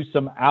able to do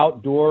some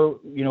outdoor,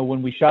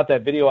 when we shot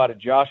that video out of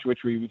Joshua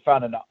Tree, we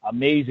found an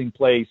amazing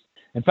place.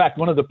 In fact,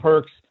 one of the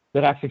perks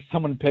that actually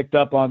someone picked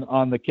up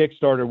on the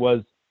Kickstarter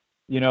was,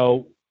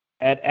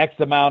 at X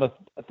amount of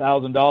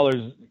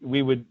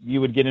 $1,000,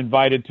 you would get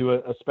invited to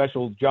a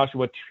special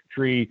Joshua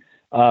Tree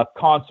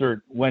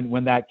concert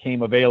when that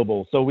came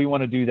available. So we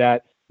want to do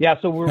that.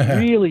 Yeah. So we're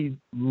really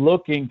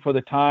looking for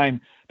the time,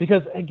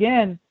 because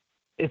again,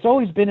 it's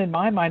always been in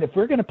my mind, if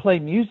we're going to play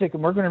music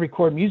and we're going to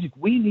record music,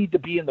 we need to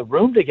be in the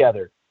room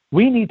together.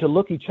 We need to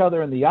look each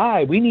other in the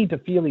eye. We need to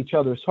feel each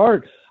other's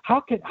heart.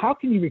 How can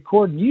you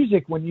record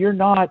music when you're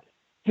not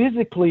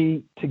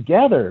physically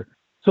together?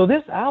 So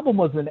this album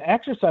was an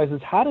exercise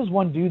is, how does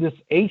one do this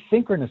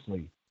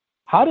asynchronously?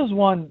 How does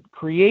one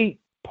create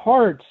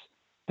parts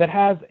that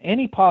has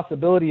any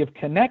possibility of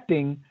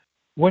connecting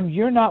when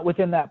you're not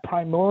within that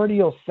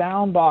primordial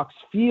soundbox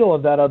feel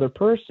of that other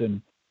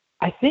person?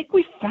 I think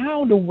we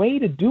found a way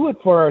to do it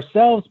for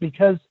ourselves,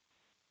 because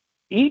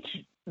each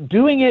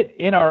doing it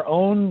in our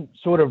own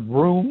sort of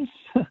rooms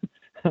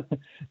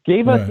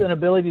gave us an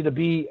ability to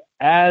be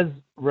as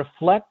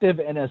reflective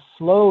and as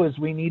slow as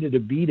we needed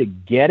to be to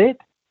get it.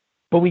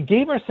 But we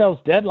gave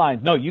ourselves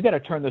deadlines. No, you got to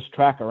turn this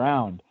track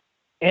around.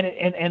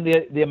 And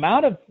the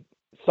amount of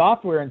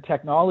software and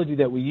technology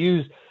that we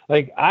use,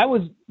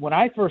 when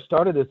I first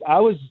started this, I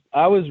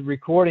was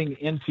recording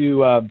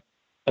into a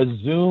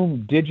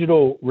Zoom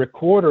digital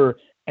recorder,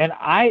 and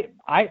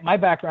my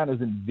background is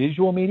in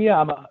visual media.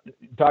 I'm a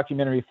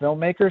documentary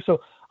filmmaker,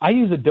 so I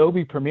use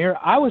Adobe Premiere.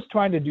 I was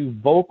trying to do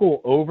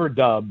vocal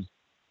overdubs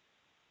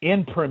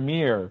in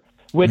Premiere,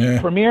 which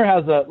Premiere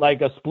has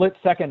a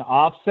split-second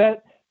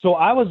offset. So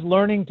I was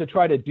learning to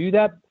try to do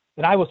that,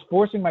 and I was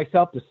forcing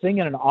myself to sing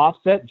in an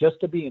offset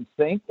just to be in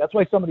sync. That's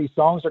why some of these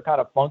songs are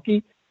kind of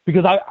funky,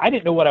 because I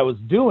didn't know what I was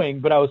doing,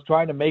 but I was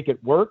trying to make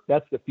it work.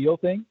 That's the feel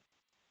thing.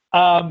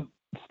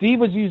 Steve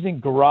was using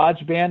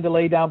GarageBand to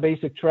lay down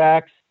basic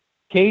tracks.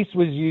 Case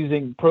was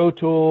using Pro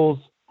Tools.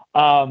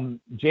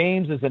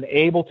 James is an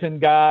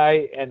Ableton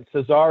guy, and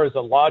Cesar is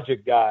a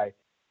Logic guy.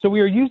 So we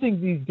were using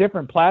these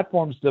different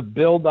platforms to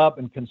build up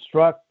and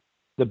construct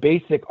the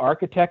basic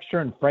architecture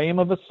and frame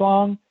of a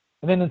song.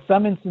 And then in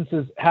some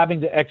instances,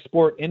 having to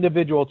export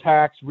individual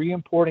tracks,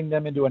 re-importing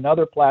them into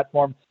another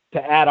platform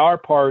to add our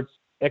parts,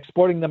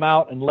 exporting them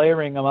out and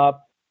layering them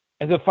up.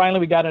 And then finally,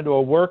 we got into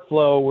a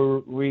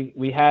workflow where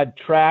we had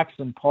tracks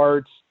and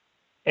parts.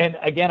 And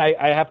again,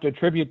 I have to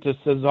attribute to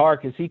Cesar,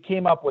 because he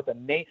came up with a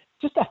name,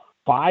 just a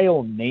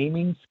file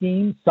naming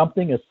scheme,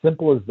 something as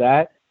simple as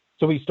that.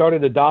 So we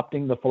started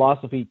adopting the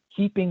philosophy,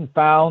 keeping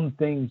found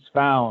things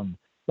found.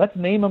 Let's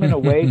name them in a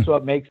way so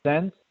it makes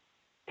sense.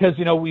 Because,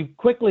 we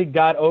quickly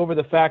got over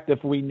the fact that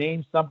if we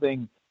name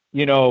something,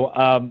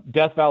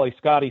 Death Valley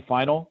Scotty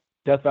Final,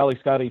 Death Valley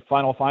Scotty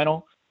Final,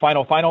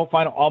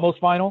 almost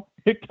final,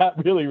 it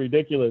got really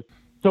ridiculous.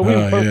 So we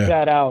worked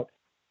that out.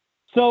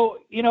 So,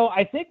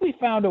 I think we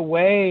found a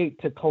way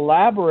to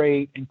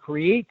collaborate and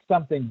create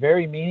something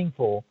very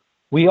meaningful.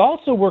 We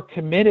also were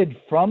committed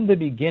from the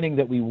beginning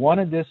that we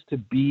wanted this to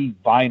be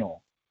vinyl.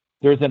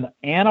 There's an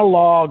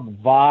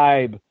analog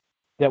vibe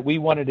that we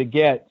wanted to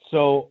get.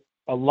 So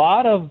a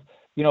lot of,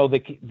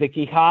 the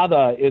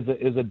quijada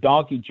is a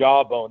donkey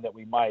jawbone that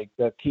we mic,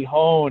 the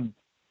Quijón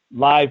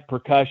live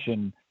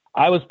percussion.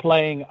 I was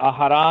playing a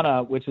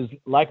jarana, which is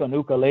like an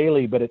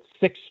ukulele, but it's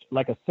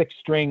like a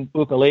 6-string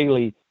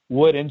ukulele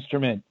wood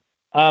instrument.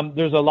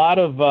 There's a lot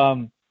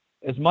of,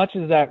 as much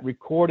as that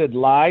recorded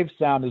live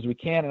sound as we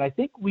can. And I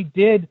think we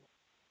did,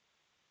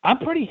 I'm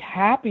pretty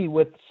happy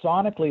with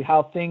sonically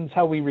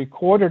how we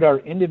recorded our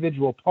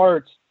individual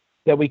parts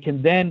that we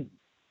can then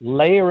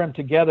layer them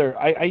together.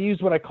 I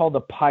use what I call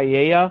the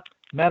paella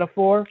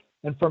metaphor.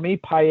 And for me,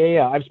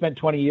 paella, I've spent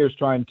 20 years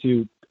trying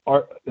to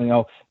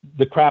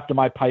the craft of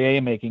my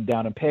paella making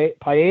down. And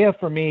paella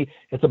for me,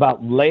 it's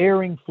about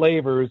layering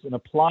flavors and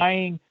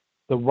applying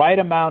the right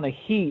amount of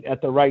heat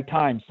at the right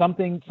time.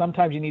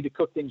 Sometimes you need to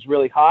cook things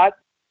really hot,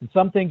 and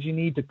some things you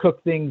need to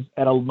cook things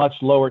at a much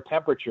lower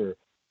temperature.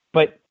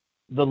 But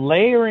the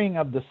layering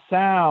of the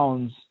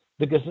sounds,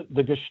 the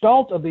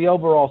gestalt of the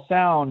overall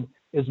sound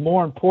is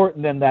more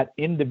important than that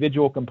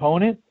individual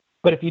component.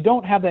 But if you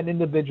don't have that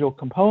individual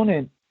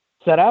component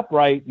set up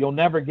right, you'll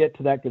never get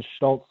to that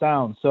gestalt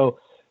sound. So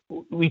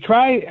we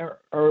trying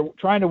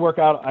to work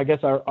out, I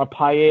guess, our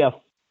paella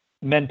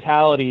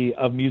mentality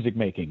of music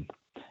making.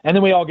 And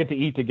then we all get to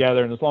eat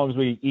together, and as long as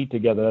we eat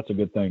together, that's a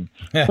good thing.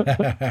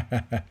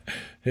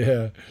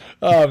 Yeah.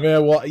 Oh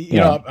man. Well,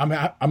 you know,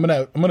 I'm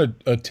gonna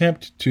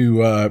attempt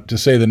to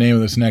say the name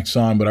of this next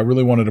song, but I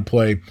really wanted to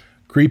play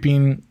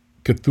 "Creeping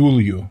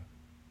Cthulhu."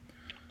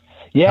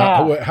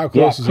 Yeah. How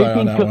close is I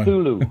on that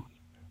Cthulhu. one?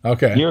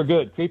 Okay. You're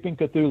good. Creeping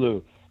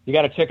Cthulhu. You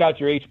got to check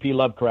out your H.P.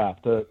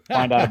 Lovecraft to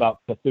find out about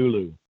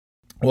Cthulhu.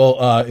 Well,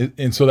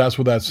 and so that's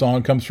where that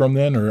song comes from,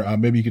 then, or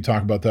maybe you could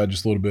talk about that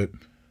just a little bit.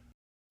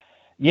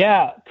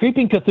 Yeah,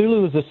 Creeping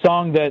Cthulhu is a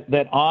song that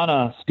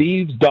Anna,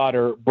 Steve's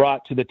daughter,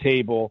 brought to the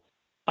table.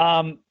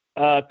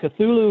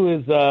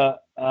 Cthulhu is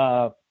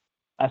a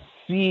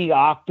sea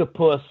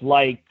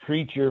octopus-like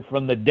creature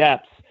from the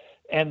depths,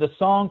 and the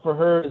song for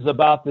her is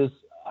about this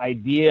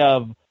idea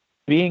of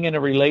being in a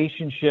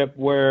relationship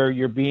where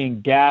you're being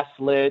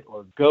gaslit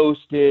or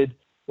ghosted,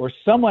 or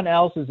someone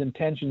else's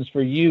intentions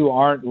for you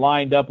aren't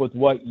lined up with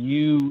what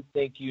you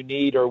think you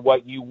need or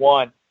what you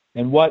want,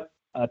 and what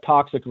a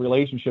toxic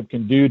relationship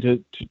can do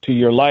to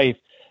your life.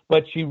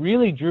 But she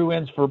really drew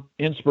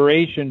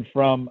inspiration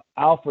from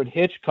Alfred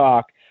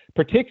Hitchcock,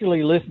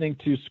 particularly listening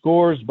to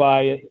scores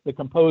by the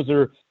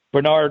composer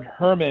Bernard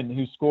Herrmann,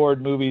 who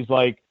scored movies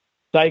like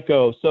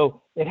Psycho.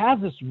 So it has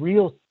this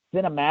real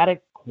cinematic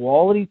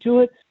quality to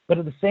it, but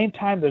at the same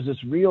time, there's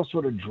this real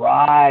sort of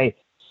dry,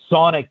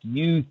 sonic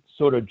youth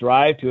sort of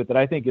drive to it that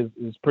I think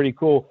is pretty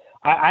cool.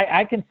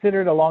 I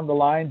consider it along the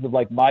lines of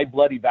like My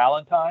Bloody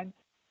Valentine.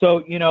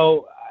 So, you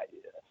know,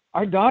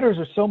 our daughters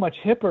are so much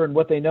hipper in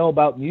what they know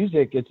about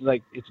music. It's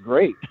like, it's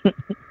great.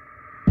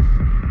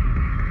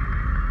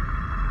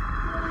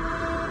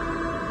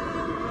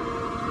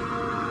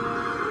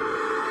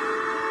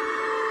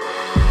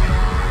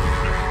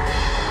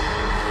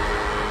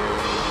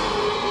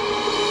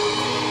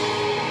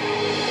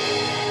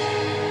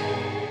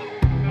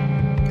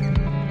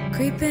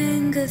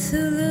 Creeping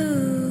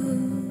Cthulhu,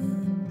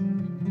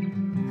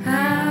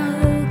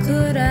 how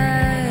could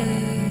I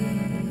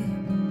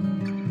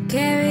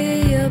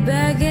carry your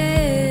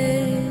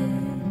baggage,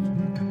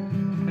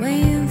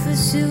 waiting for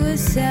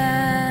suicide?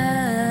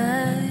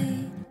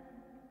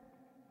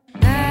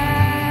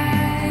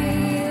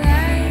 I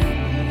like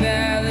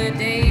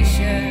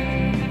validation.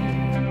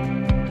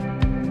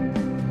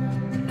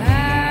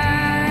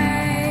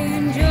 I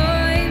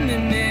enjoy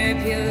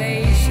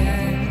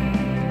manipulation.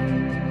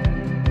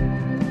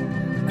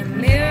 A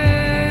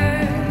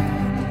mirror,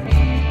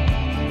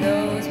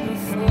 those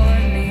before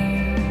me.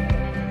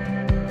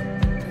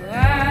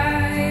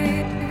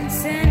 I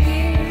sent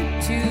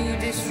you to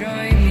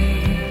destroy me.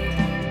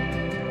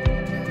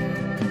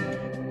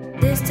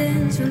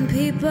 Distance from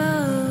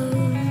people,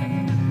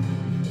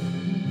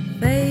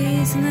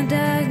 face in the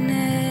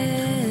darkness.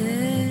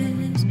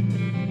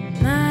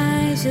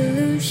 My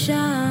solution,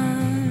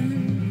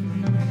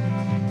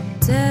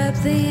 tap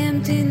the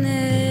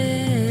emptiness.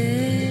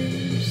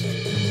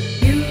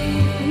 You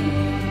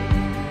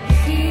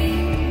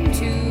seem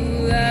to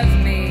love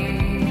me,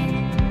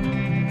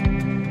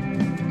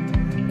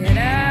 yet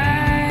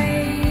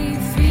I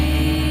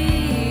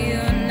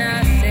feel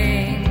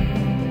nothing.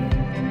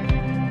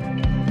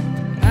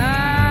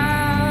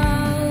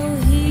 I'll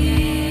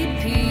heed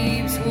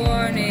Peep's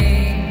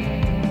warning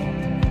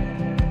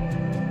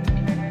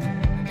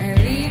and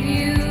leave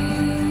you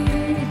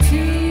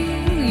to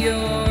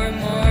your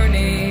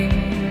morning.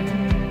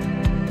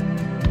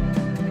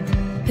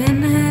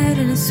 Pinhead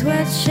in a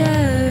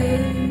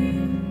sweatshirt,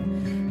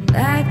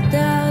 black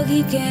dog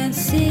he can't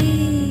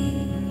see.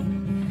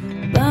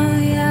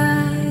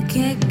 Boneyard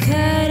can't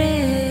cut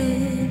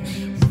it.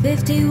 It's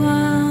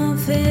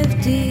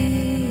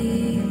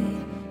 5150.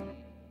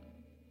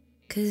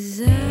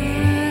 'Cause I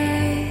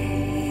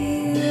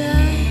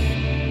love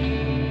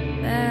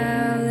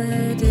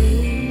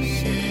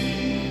validation.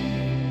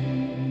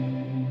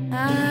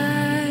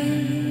 I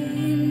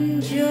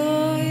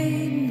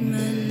enjoyed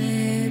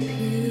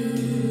manipulation.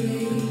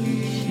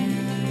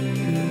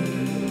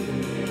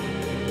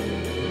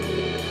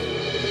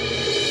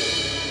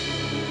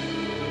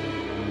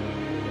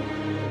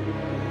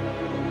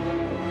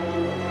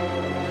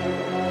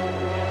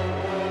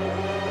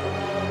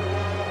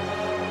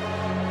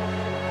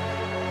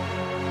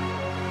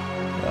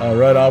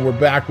 Right on. We're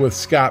back with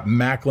Scott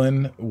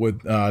Macklin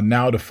with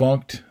Now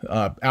Defunct,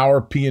 our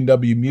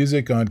P&W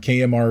Music on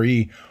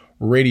KMRE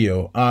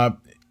Radio.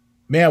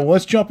 Man, well,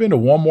 let's jump into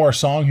one more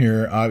song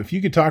here. If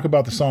you could talk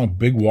about the song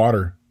Big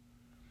Water.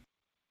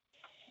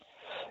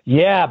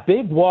 Yeah,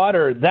 Big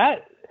Water.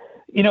 That,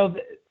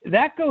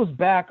 That goes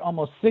back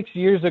almost 6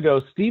 years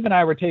ago. Steve and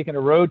I were taking a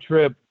road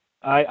trip.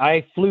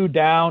 I flew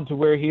down to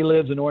where he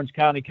lives in Orange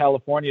County,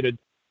 California, to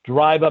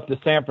drive up to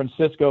San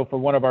Francisco for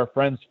one of our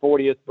friends'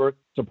 40th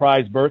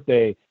surprise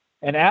birthday.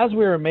 And as we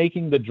were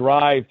making the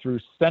drive through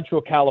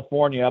Central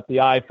California up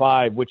the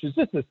I-5, which is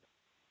just this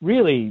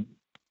really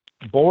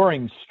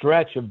boring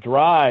stretch of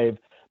drive,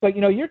 but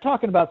you're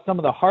talking about some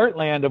of the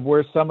heartland of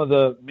where some of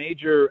the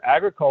major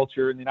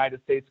agriculture in the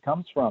United States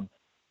comes from,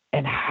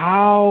 and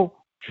how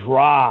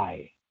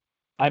dry.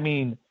 I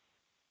mean,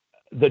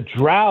 the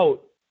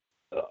drought,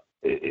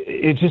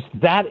 it's just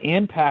that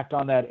impact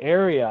on that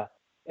area.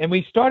 And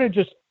we started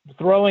just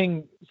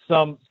throwing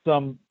some,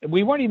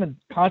 we weren't even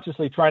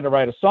consciously trying to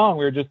write a song.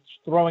 We were just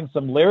throwing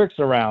some lyrics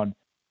around.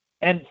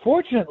 And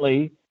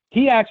fortunately,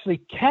 he actually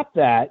kept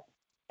that.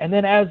 And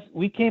then as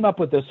we came up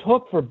with this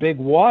hook for Big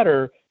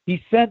Water,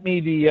 he sent me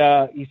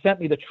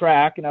the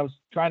track, and I was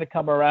trying to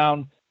come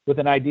around with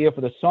an idea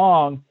for the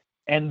song.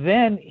 And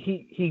then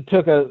he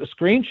took a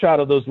screenshot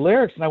of those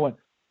lyrics, and I went,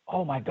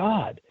 oh my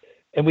God.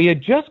 And we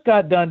had just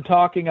got done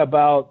talking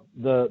about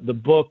the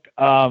book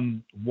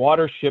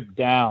Watership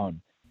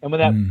Down. And when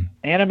that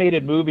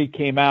animated movie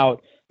came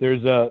out,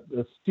 there's a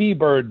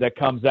seabird that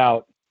comes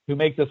out who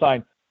makes a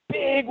sign,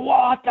 "Big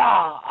water,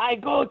 I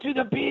go to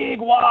the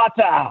big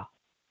water."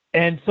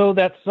 And so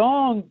that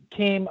song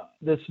came,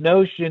 this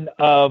notion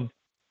of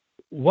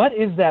what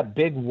is that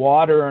big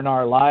water in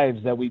our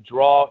lives that we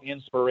draw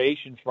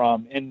inspiration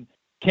from? And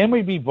can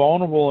we be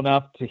vulnerable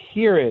enough to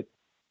hear it?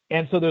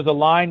 And so there's a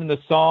line in the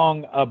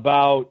song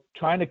about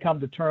trying to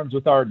come to terms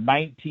with our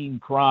 19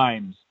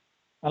 crimes.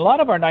 A lot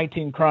of our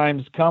 19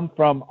 crimes come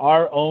from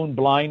our own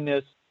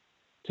blindness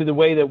to the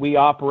way that we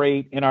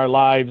operate in our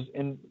lives.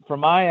 And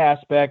from my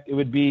aspect, it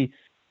would be,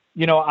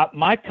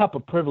 my cup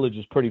of privilege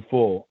is pretty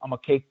full. I'm a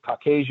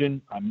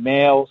Caucasian, I'm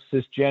male,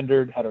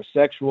 cisgendered,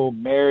 heterosexual,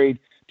 married,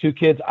 2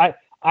 kids. I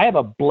have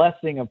a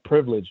blessing of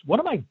privilege. What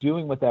am I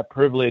doing with that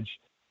privilege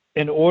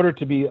in order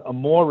to be a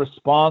more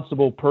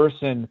responsible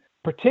person,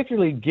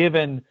 particularly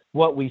given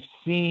what we've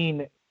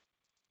seen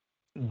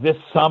this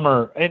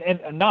summer,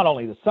 and not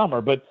only the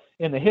summer, but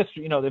in the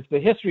history, if the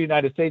history of the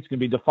United States can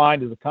be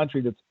defined as a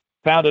country that's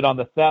founded on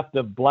the theft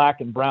of black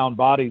and brown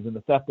bodies and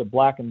the theft of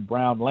black and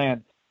brown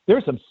land,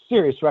 there's some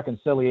serious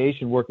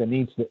reconciliation work that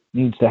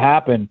needs to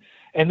happen.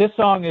 And this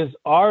song is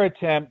our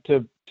attempt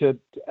to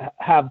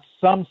have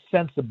some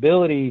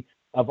sensibility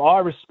of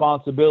our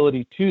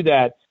responsibility to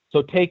that.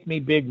 So take me,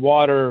 big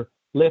water,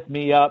 lift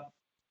me up,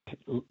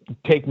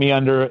 take me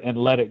under and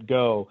let it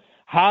go.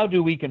 How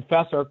do we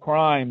confess our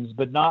crimes,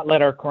 but not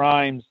let our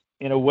crimes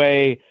in a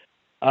way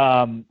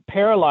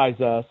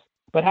paralyze us?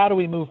 But how do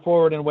we move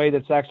forward in a way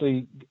that's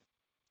actually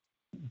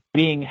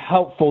being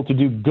helpful to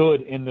do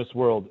good in this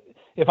world?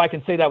 If I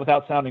can say that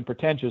without sounding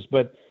pretentious,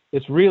 but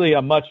it's really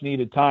a much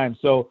needed time.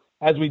 So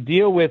as we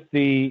deal with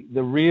the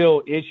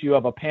real issue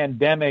of a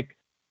pandemic,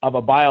 of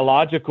a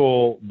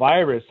biological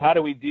virus, how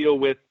do we deal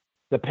with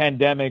the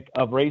pandemic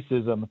of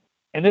racism?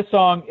 And this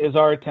song is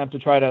our attempt to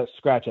try to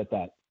scratch at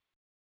that.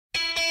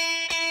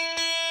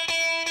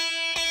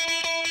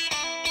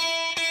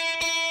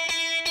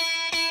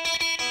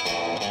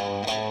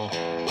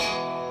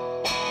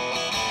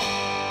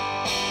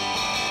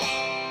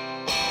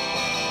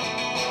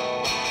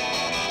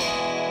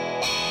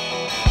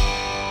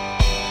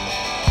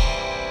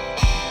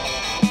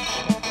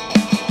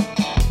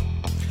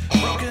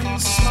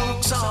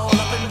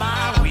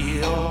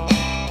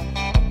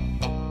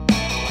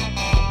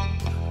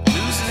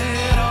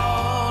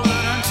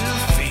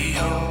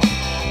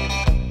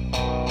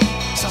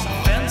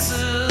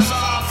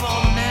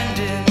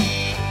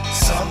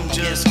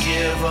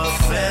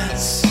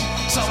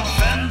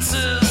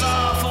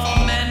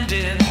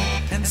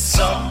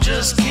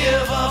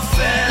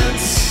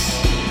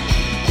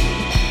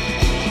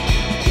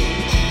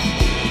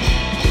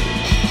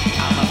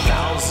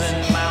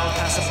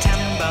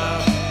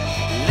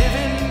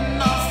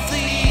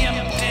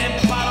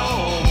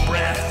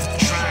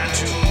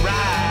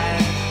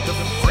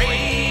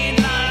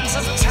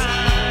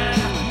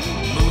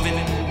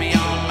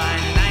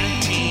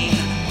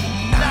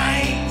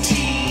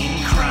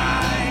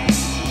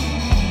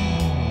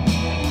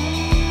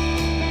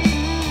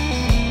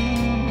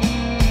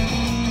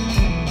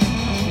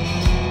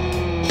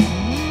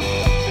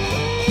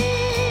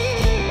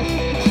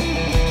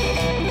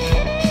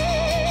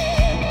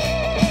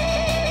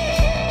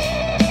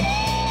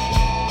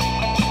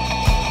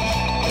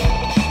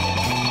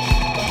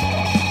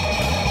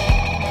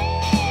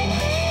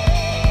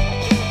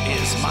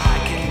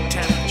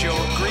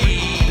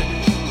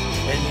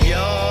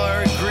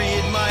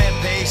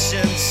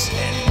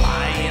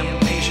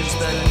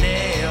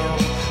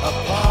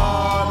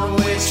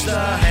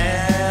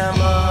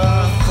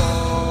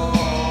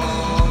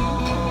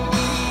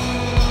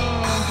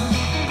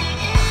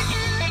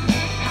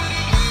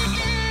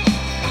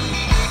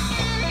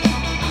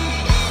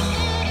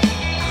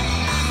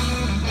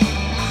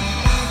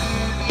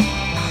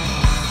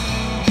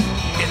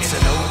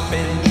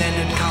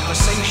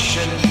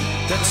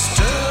 That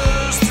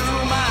stirs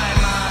through my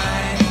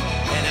mind,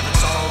 and if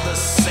it's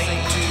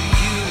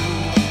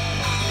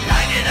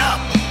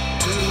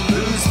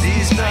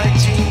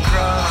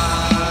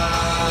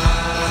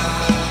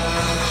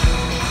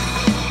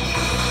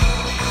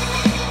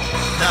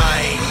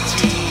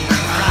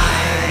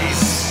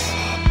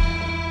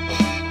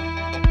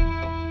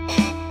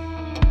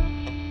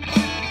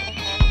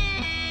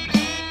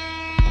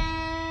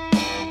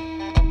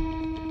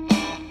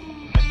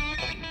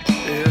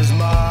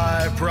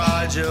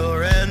pride,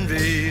 your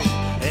envy,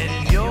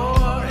 and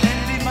your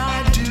envy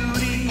my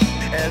duty,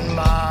 and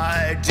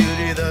my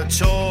duty the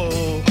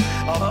toll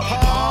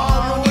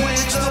upon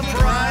which the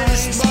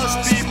price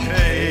must be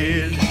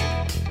paid.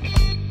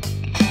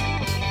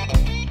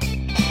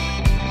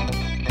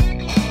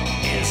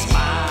 Is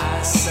my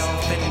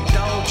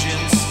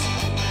self-indulgence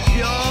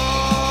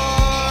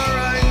your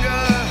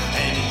anger,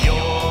 and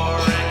your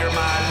anger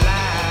my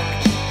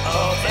lack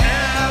of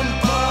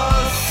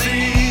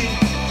empathy,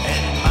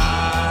 and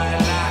my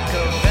lack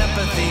of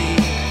empathy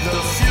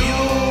the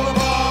fuel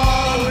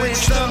upon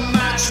which the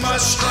match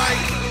must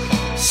strike.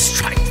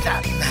 Strike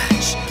that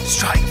match,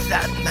 strike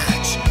that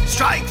match,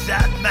 strike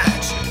that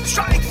match,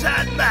 strike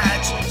that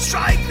match,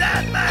 strike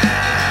that match.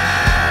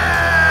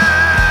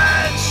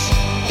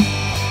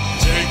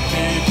 Take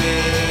me,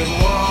 big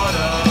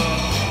water,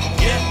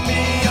 get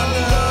me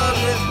under,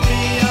 lift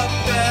me up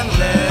and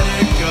let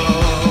it go.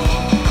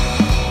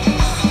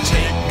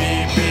 Take me,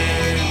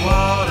 big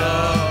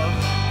water,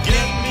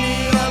 get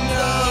me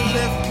under,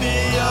 lift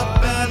me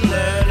up and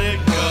let it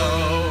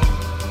go.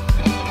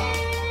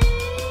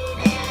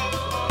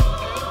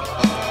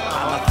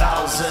 I'm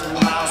 1,000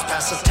 miles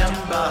past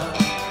September,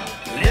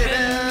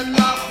 living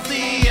off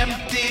the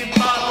empty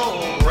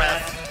bottle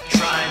breath,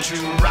 trying to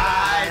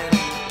ride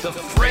the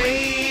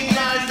frayed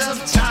night of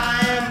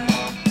time,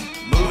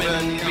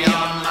 moving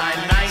beyond my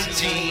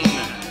 19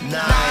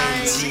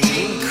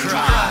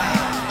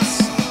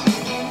 cries.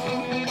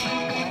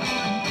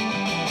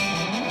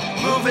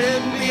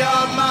 Moving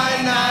beyond my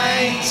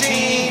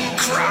 19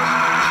 cries.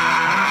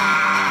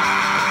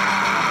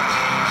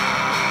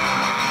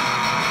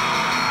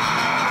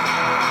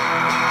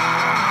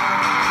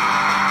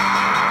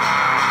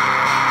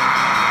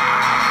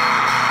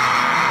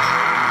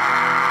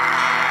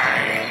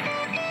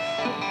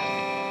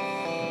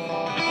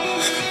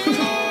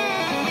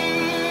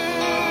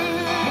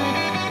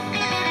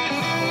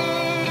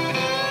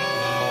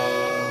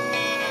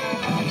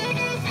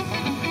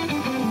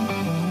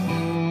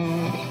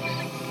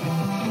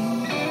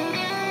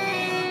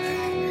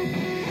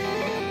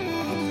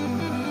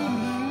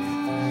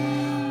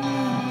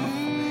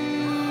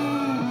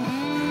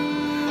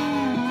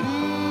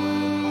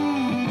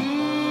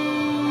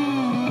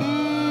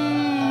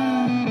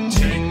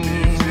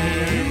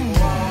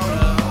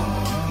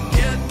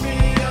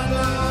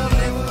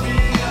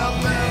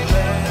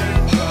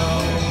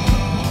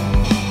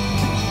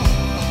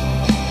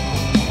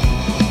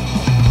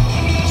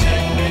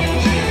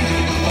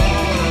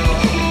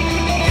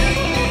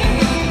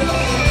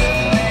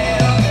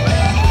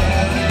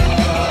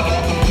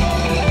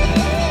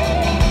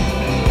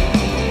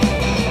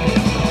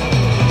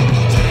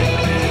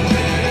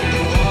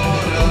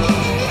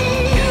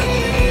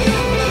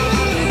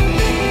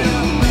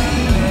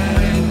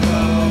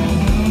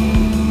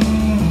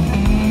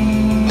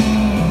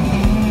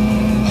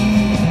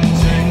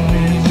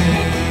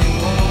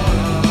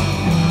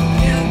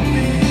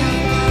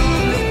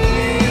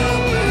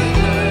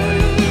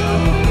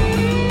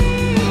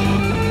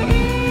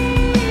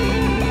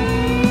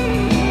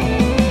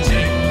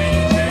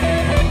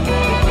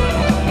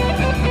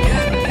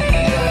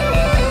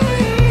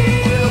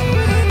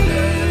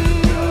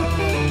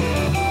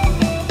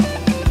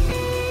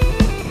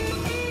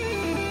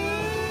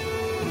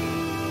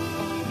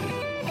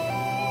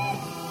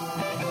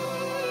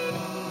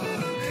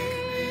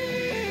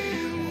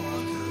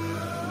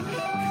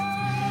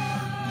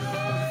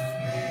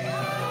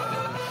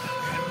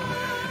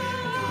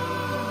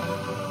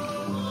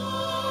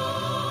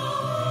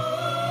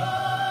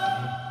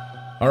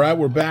 All right,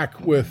 we're back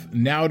with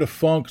now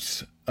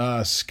defunct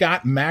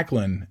Scott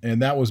Macklin,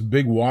 and that was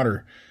Big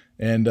Water.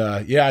 And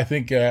yeah, I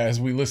think as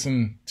we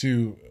listen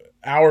to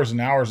hours and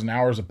hours and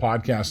hours of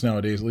podcasts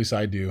nowadays, at least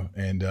I do,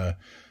 and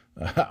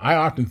I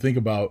often think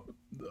about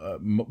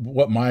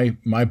what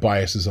my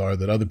biases are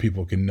that other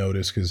people can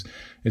notice, because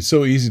it's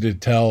so easy to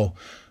tell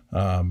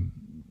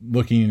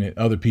looking at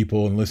other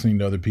people and listening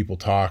to other people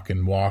talk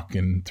and walk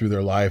and through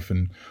their life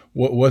and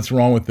what's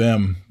wrong with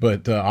them.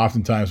 But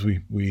oftentimes we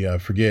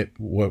forget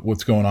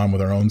what's going on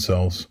with our own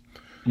selves.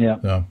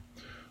 Yeah. So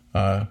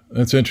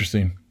that's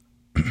interesting.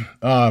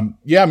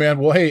 Yeah, man.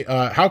 Well, hey,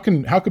 how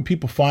can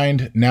people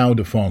find Now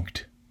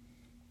Defunct?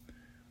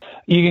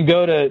 You can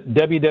go to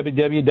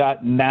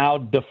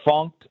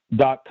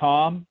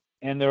www.nowdefunct.com,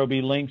 and there will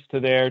be links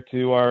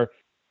to our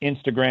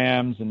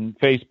Instagrams and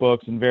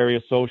Facebooks and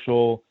various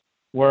social.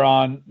 We're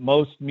on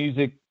most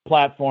music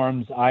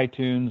platforms,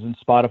 iTunes and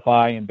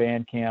Spotify and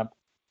Bandcamp.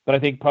 But I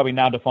think probably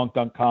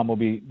nowdefunct.com will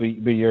be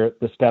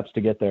the steps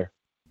to get there.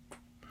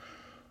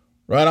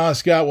 Right on,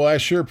 Scott. Well, I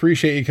sure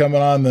appreciate you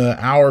coming on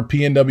the Our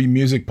PNW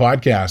Music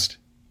podcast.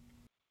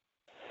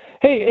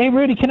 Hey,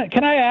 Rudy,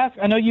 can I ask?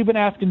 I know you've been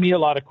asking me a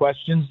lot of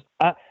questions.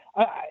 I've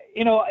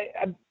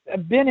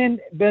been in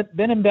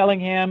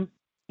Bellingham.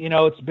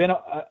 It's been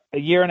a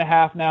year and a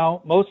half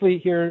now, mostly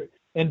here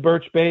in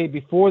Birch Bay.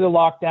 Before the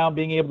lockdown,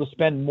 being able to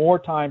spend more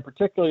time,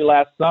 particularly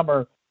last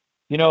summer.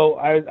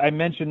 I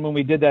mentioned when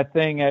we did that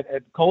thing at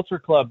Culture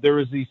Club, there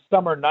was these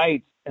summer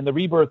nights, and the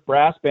Rebirth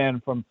Brass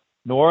Band from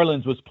New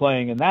Orleans was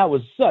playing, and that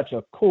was such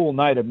a cool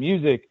night of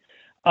music.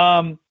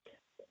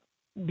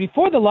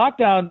 Before the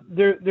lockdown,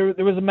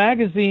 there was a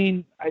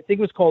magazine, I think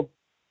it was called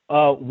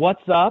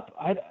What's Up.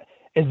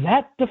 Is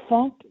that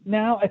defunct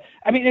now?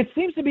 I mean, it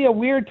seems to be a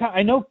weird time.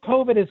 I know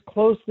COVID has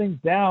closed things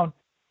down.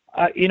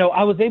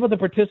 I was able to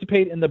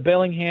participate in the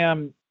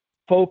Bellingham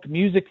Folk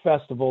Music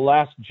Festival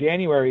last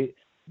January.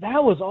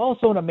 That was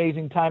also an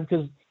amazing time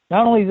because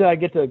not only did I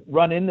get to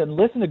run in and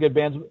listen to good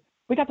bands,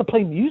 we got to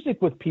play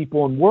music with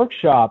people and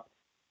workshop.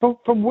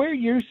 From where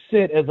you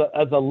sit as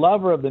a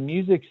lover of the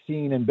music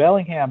scene in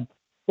Bellingham,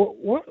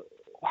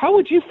 how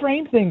would you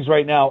frame things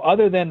right now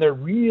other than they're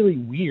really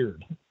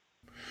weird?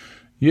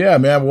 Yeah,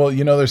 man. Well,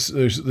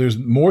 there's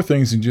more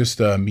things than just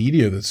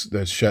media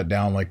that's shut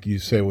down, like you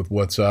say with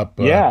What's Up.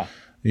 Yeah.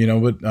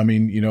 But I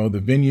mean, the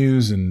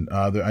venues and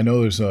I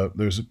know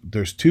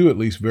there's two at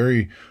least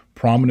very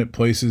prominent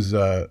places,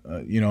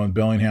 in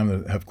Bellingham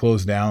that have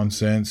closed down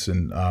since.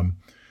 And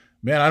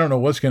man, I don't know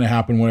what's going to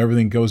happen when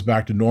everything goes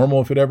back to normal,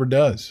 if it ever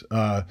does.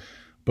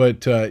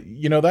 But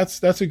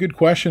that's a good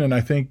question, and I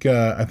think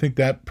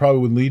that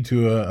probably would lead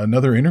to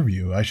another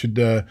interview. I should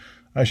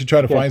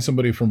try to find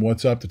somebody from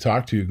What's Up to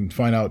talk to and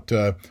find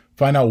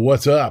out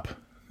what's up.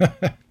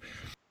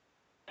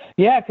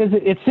 Yeah, because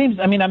it seems.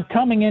 I mean, I'm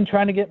coming in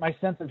trying to get my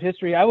sense of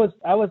history. I was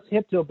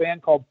hip to a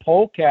band called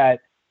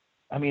Polecat.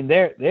 I mean,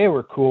 they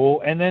were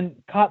cool, and then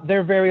caught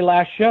their very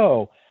last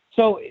show.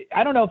 So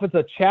I don't know if it's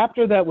a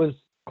chapter that was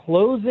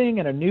closing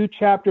and a new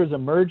chapter is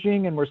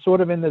emerging, and we're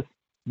sort of in this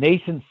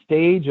nascent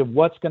stage of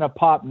what's going to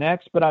pop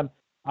next. But I'm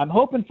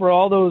hoping for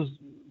all those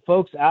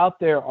folks out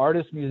there,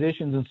 artists,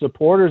 musicians, and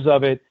supporters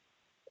of it.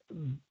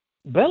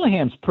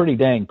 Bellingham's pretty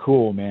dang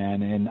cool,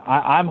 man, and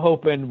I'm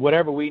hoping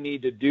whatever we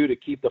need to do to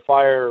keep the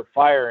fire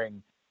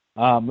firing,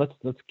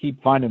 let's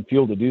keep finding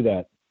fuel to do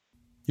that.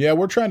 Yeah,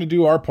 we're trying to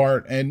do our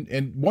part,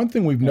 and one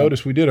thing we've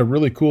noticed, we did a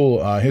really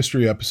cool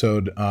history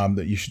episode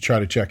that you should try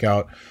to check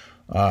out.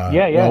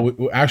 Yeah.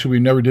 Well, actually, we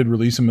never did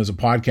release them as a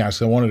podcast.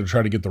 So I wanted to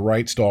try to get the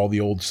rights to all the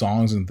old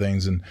songs and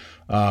things. And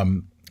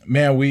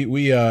man,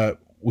 we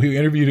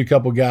interviewed a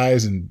couple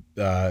guys, and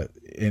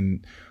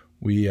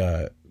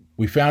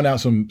we found out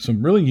some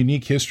really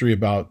unique history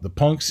about the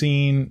punk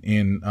scene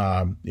in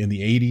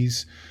the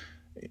 80s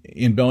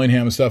in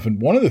Bellingham and stuff. And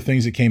one of the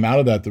things that came out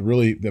of that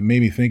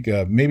made me think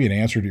maybe an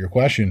answer to your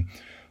question,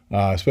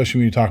 especially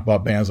when you talk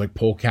about bands like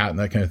Polecat and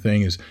that kind of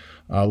thing, is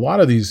a lot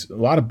of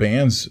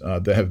bands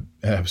that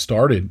have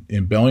started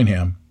in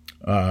Bellingham.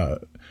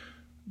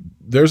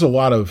 There's a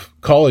lot of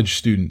college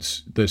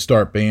students that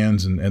start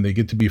bands and they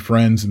get to be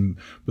friends,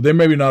 but they're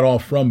maybe not all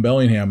from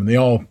Bellingham, and they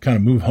all kind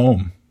of move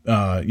home.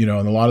 And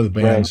a lot of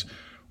the bands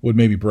would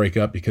maybe break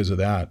up because of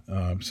that.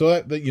 So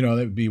that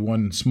would be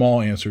one small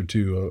answer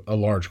to a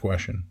large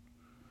question.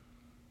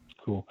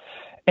 Cool.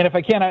 And if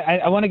I can,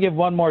 I want to give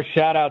one more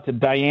shout out to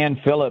Diane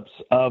Phillips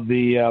of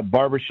the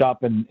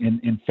barbershop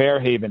in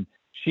Fairhaven.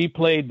 She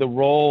played the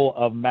role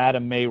of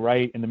Madam May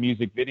Wright in the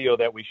music video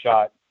that we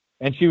shot.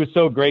 And she was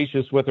so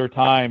gracious with her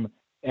time.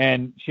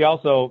 And she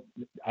also,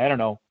 I don't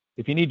know,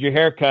 if you need your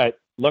hair cut,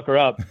 look her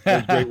up. It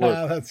was great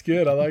work. That's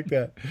good. I like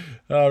that.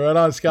 Right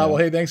on, Scott. Yeah. Well,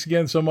 hey, thanks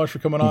again so much for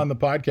coming on the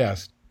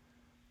podcast.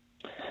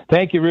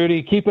 Thank you,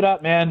 Rudy. Keep it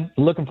up, man.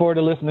 Looking forward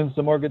to listening to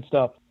some more good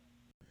stuff.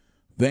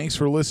 Thanks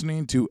for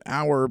listening to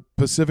our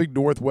Pacific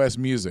Northwest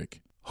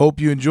music. Hope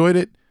you enjoyed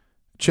it.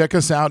 Check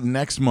us out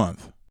next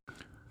month.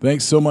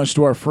 Thanks so much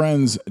to our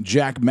friends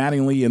Jack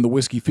Mattingly and the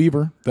Whiskey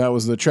Fever. That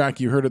was the track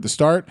you heard at the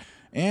start.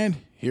 And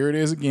here it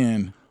is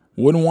again.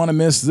 Wouldn't want to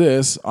miss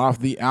this off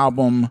the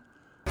album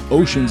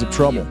Oceans of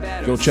Trouble.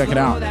 Go check it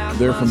out.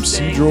 They're from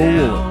Cedro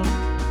Woolard.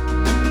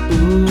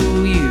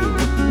 Ooh,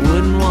 you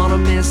wouldn't want to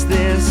miss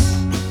this.